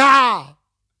 Yeehaw!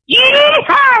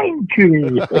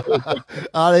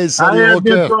 Allez, salut à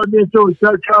rocker. bientôt.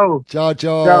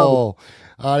 Ciao.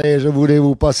 Allez, je voulais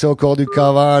vous passer encore du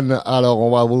Cavan. Alors,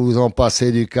 on va vous en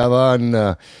passer du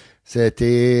Cavan.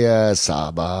 C'était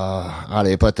ça, bah.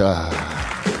 Allez, pote.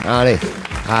 Allez,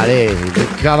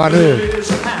 du Cavaneux.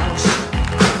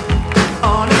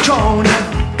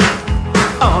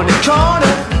 On the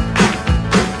corner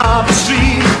of the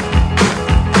street,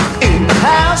 in the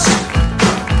house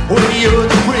where you're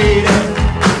the pretty,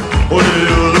 where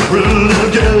you're the pretty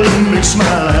little girl that makes my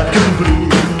life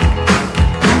complete.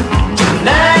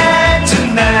 Tonight,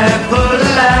 put a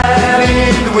light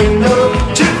in the window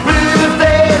to prove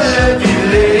they love you,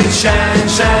 let it shine.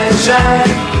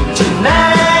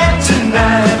 Tonight,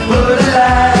 put a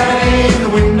light in the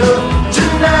window.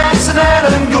 Tonight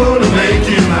I'm gonna make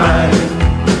you mine.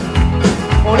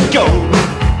 Wanna go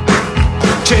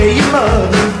tell your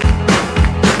mother,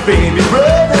 baby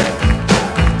brother,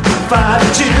 father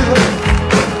too.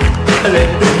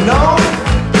 Let them know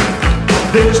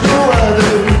there's no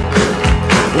other.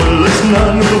 Well, there's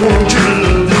none who want you to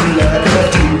love you like I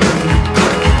do.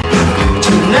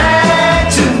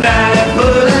 Tonight,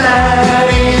 put a light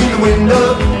in the window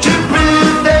to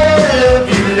prove they love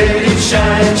you. Let it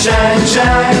shine.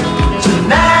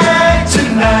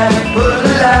 Tonight, put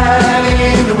a light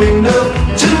in the window.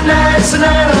 Tonight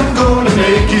I'm gonna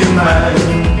make you mine.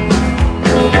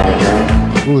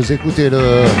 Vous écoutez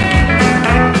le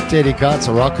TeddyCats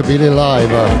Rockabilly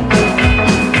Live.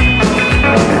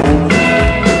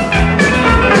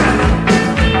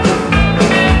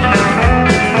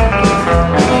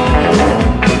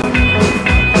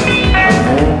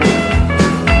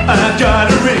 I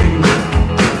got a ring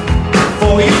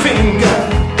for your finger,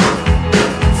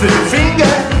 through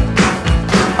finger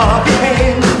of your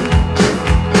hand.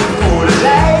 For the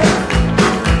light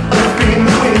up in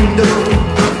the window,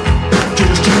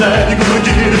 just tonight you're gonna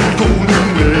get it golden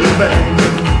with a bang.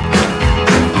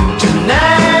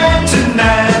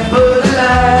 Tonight, put a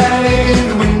light in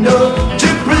the window to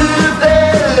prove they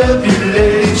love you.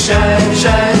 Let it shine.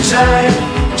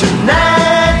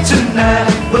 Tonight,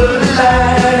 put a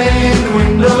light in the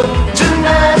window.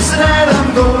 Tonight I'm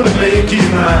gonna make you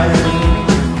mine.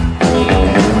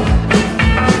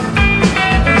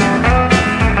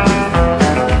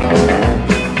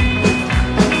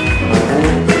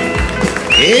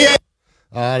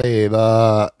 Allez,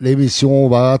 l'émission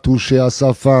va toucher à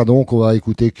sa fin, donc on va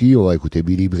écouter qui? On va écouter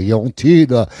Billy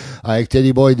Brillantine avec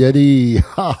Teddy Boy Daddy.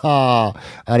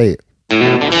 Allez,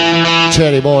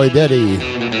 Teddy Boy Daddy,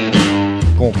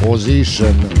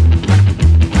 composition.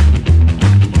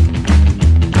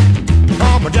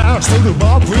 Up and down dance to the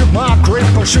bop with my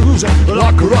creeper shoes.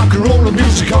 Like a rock and roll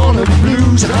music on the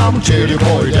blues. And I'm a teddy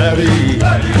boy daddy.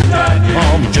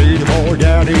 I'm a teddy boy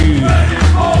daddy.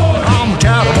 I'm a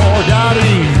teddy boy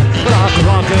daddy. Like a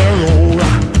rock and roll.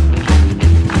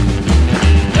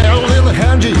 Hey, little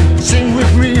handy, sing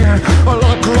with me. Like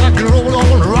a rock and roll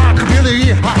on rockabilly.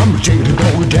 I'm a teddy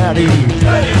boy daddy.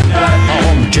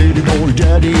 I'm a teddy boy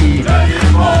daddy.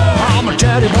 I'm a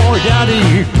teddy boy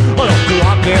daddy. Like a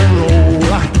rock and roll.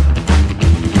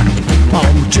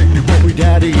 I'm a teddy boy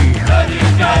daddy.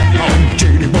 I'm a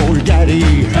teddy boy daddy.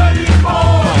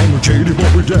 I'm a teddy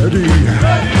boy daddy.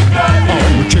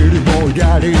 I'm a teddy boy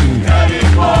daddy.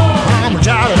 I'm a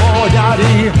teddy boy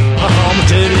daddy. I'm a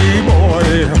teddy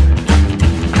boy.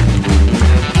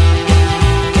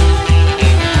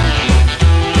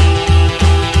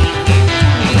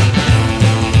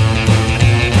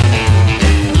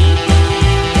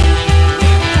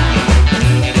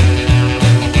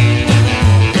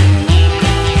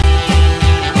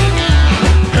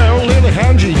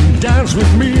 Dance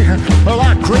with me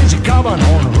like crazy cowboy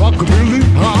on rockabilly.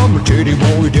 I'm a teddy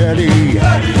boy daddy.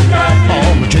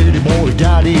 I'm a teddy boy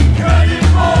daddy.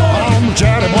 I'm a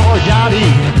teddy boy daddy.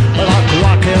 Like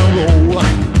rock and roll.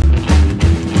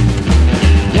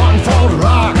 One for the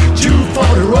rock, two for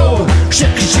the roll.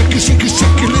 Shake it, shake it, shake it,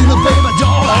 shake it, little baby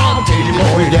doll. I'm a teddy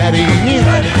boy daddy.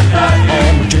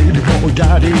 I'm a teddy boy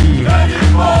daddy.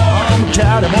 I'm a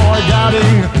teddy boy daddy.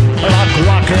 Like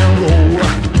rock and roll.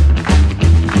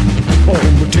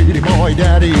 I'm a teddy boy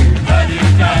daddy.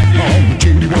 I'm a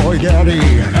teddy boy daddy.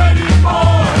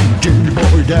 I'm a teddy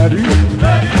boy daddy.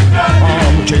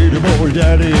 I'm a teddy boy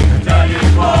daddy.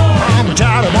 I'm a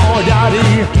teddy boy daddy.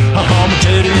 I'm a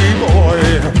teddy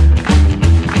boy.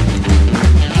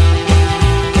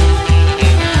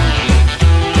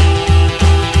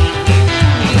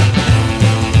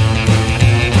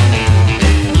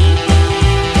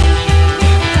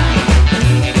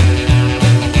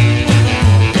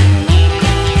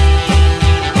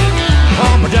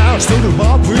 To the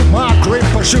bop with my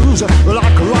creeper shoes.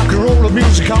 Like a rock and roll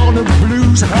music on the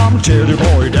blues. I'm a teddy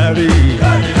boy daddy.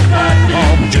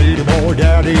 I'm a teddy boy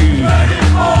daddy.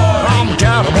 I'm a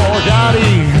teddy boy daddy.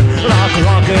 Like a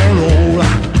rock and roll.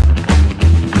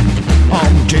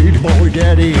 I'm a teddy boy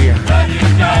daddy.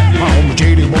 I'm a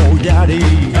teddy boy daddy.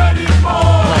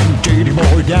 I'm a teddy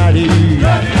boy daddy.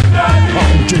 I'm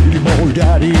a teddy boy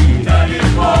daddy.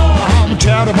 I'm a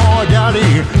teddy boy daddy.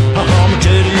 I'm a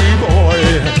teddy boy.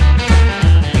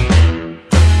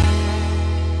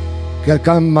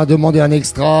 Quelqu'un m'a demandé un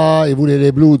extra et voulait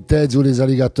les Blue Teds ou les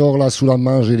alligators. Là, sous la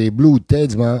main, j'ai les Blue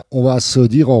Teds. Ben, on va se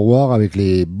dire au revoir avec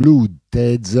les Blue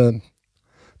Teds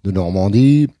de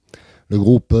Normandie. Le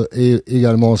groupe est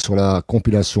également sur la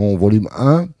compilation volume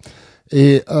 1.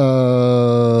 Et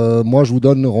moi, je vous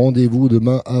donne rendez-vous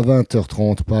demain à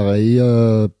 20h30. Pareil,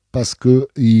 parce que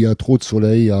il y a trop de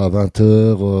soleil à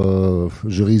 20h.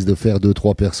 Je risque de faire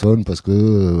 2-3 personnes parce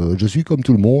que je suis comme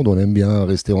tout le monde. On aime bien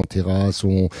rester en terrasse.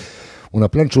 On a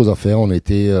plein de choses à faire en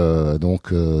été,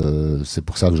 donc c'est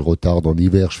pour ça que je retarde. En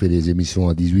hiver, je fais des émissions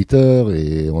à 18h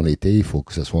et en été, il faut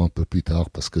que ça soit un peu plus tard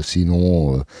parce que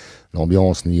sinon,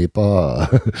 l'ambiance n'y est pas.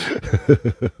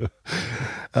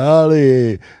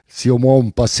 Allez, si au moins on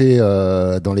me passait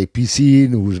dans les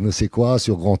piscines ou je ne sais quoi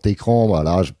sur grand écran, bah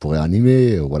là, je pourrais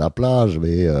animer ou à la plage,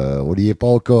 mais on n'y est pas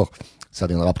encore. Ça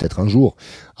viendra peut-être un jour.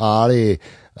 Allez.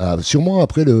 Sûrement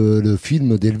après le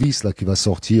film d'Elvis là qui va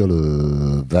sortir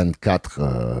le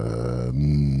 24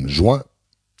 juin.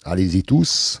 Allez-y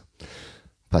tous,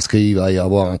 parce qu'il va y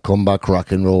avoir un comeback rock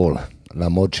and roll. La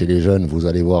mode chez les jeunes, vous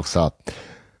allez voir ça.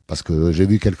 Parce que j'ai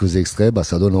vu quelques extraits, bah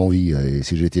ça donne envie. Et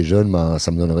si j'étais jeune, bah ça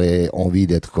me donnerait envie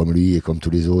d'être comme lui et comme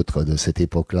tous les autres de cette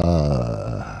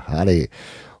époque-là. Allez,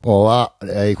 on va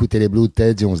écouter les Blue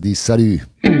Teds et on se dit salut.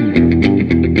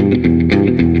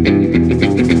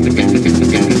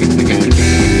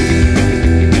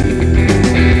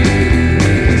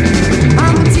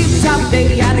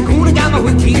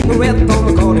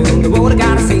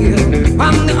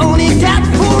 I'm the only cat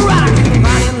for rockin',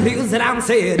 riding blues that I'm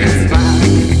satisfied.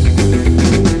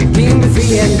 Keep me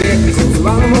free and dead, cause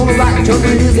while I'm on the rock,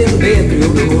 jumping is in bed,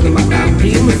 through the holding my down.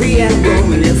 Keep me free and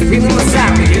roaming, it's feeling my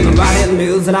savage, and I'm riding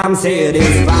blues that I'm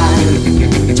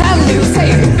satisfied. Child new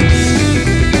say.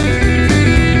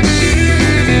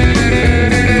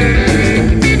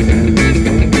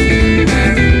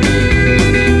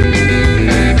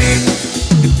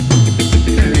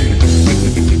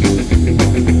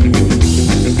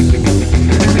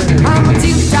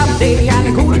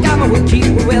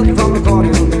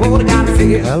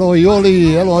 Hello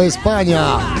Yoli, hello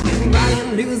España.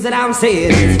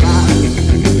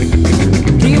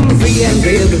 Keep me free and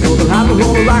baby,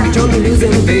 wanna rock, turn the news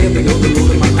in the bed, but you're the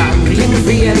moon of my life. Feeling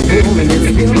free and cool, and it's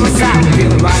feeling my side.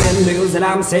 Feeling right and news that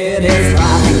I'm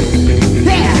satisfied.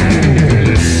 Yeah!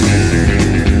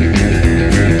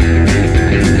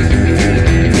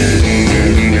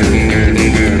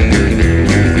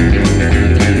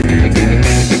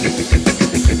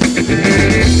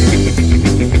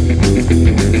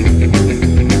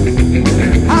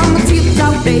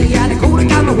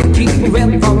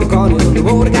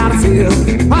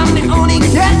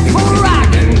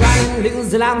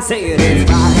 I'm satisfied.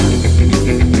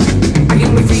 I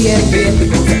give me free and bed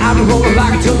because I don't roll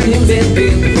like turning in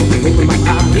bed. Open my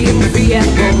heart, give me free and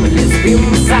home and let's feel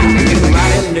inside. Give me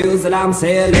writing news that I'm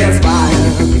satisfied.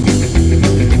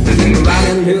 Give me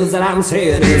writing news that I'm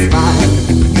satisfied.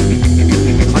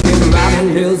 Give me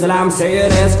writing news that I'm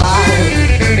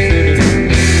satisfied.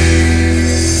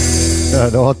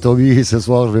 Non, Tommy, ce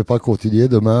soir, je vais pas continuer.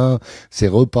 Demain, c'est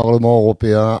reparlement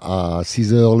européen à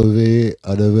 6h levé,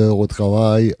 à 9h au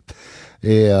travail.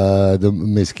 Et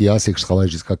mais ce qu'il y a, c'est que je travaille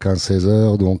jusqu'à 15-16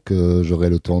 heures, donc j'aurai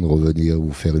le temps de revenir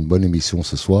vous faire une bonne émission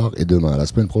ce soir. Et demain, la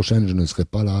semaine prochaine, je ne serai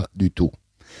pas là du tout.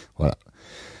 Voilà.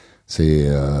 C'est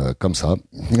comme ça.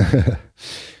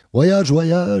 Voyage,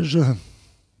 voyage.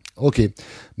 Ok.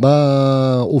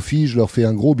 Bah, aux filles, je leur fais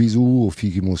un gros bisou, aux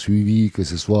filles qui m'ont suivi, que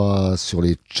ce soit sur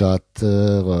les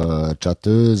chatteurs,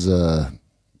 chatteuses,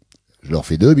 je leur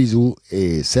fais 2 bisous,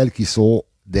 et celles qui sont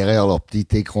derrière leur petit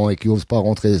écran et qui n'osent pas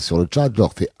rentrer sur le chat, je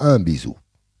leur fais un bisou.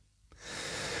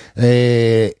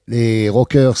 Et les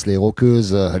rockers, les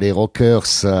rockeuses, les rockers,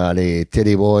 les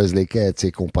Teddy Boys, les Cats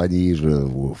et compagnie, je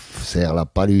vous serre la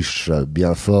paluche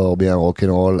bien fort, bien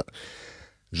rock'n'roll.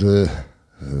 Je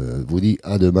vous dis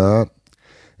à demain.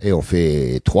 Et on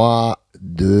fait 3,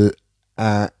 2,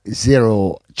 1,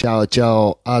 0. Ciao,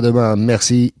 ciao. À demain.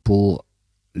 Merci pour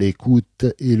l'écoute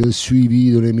et le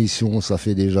suivi de l'émission. Ça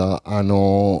fait déjà 1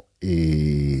 an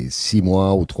et 6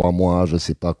 mois ou 3 mois, je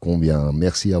sais pas combien.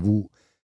 Merci à vous.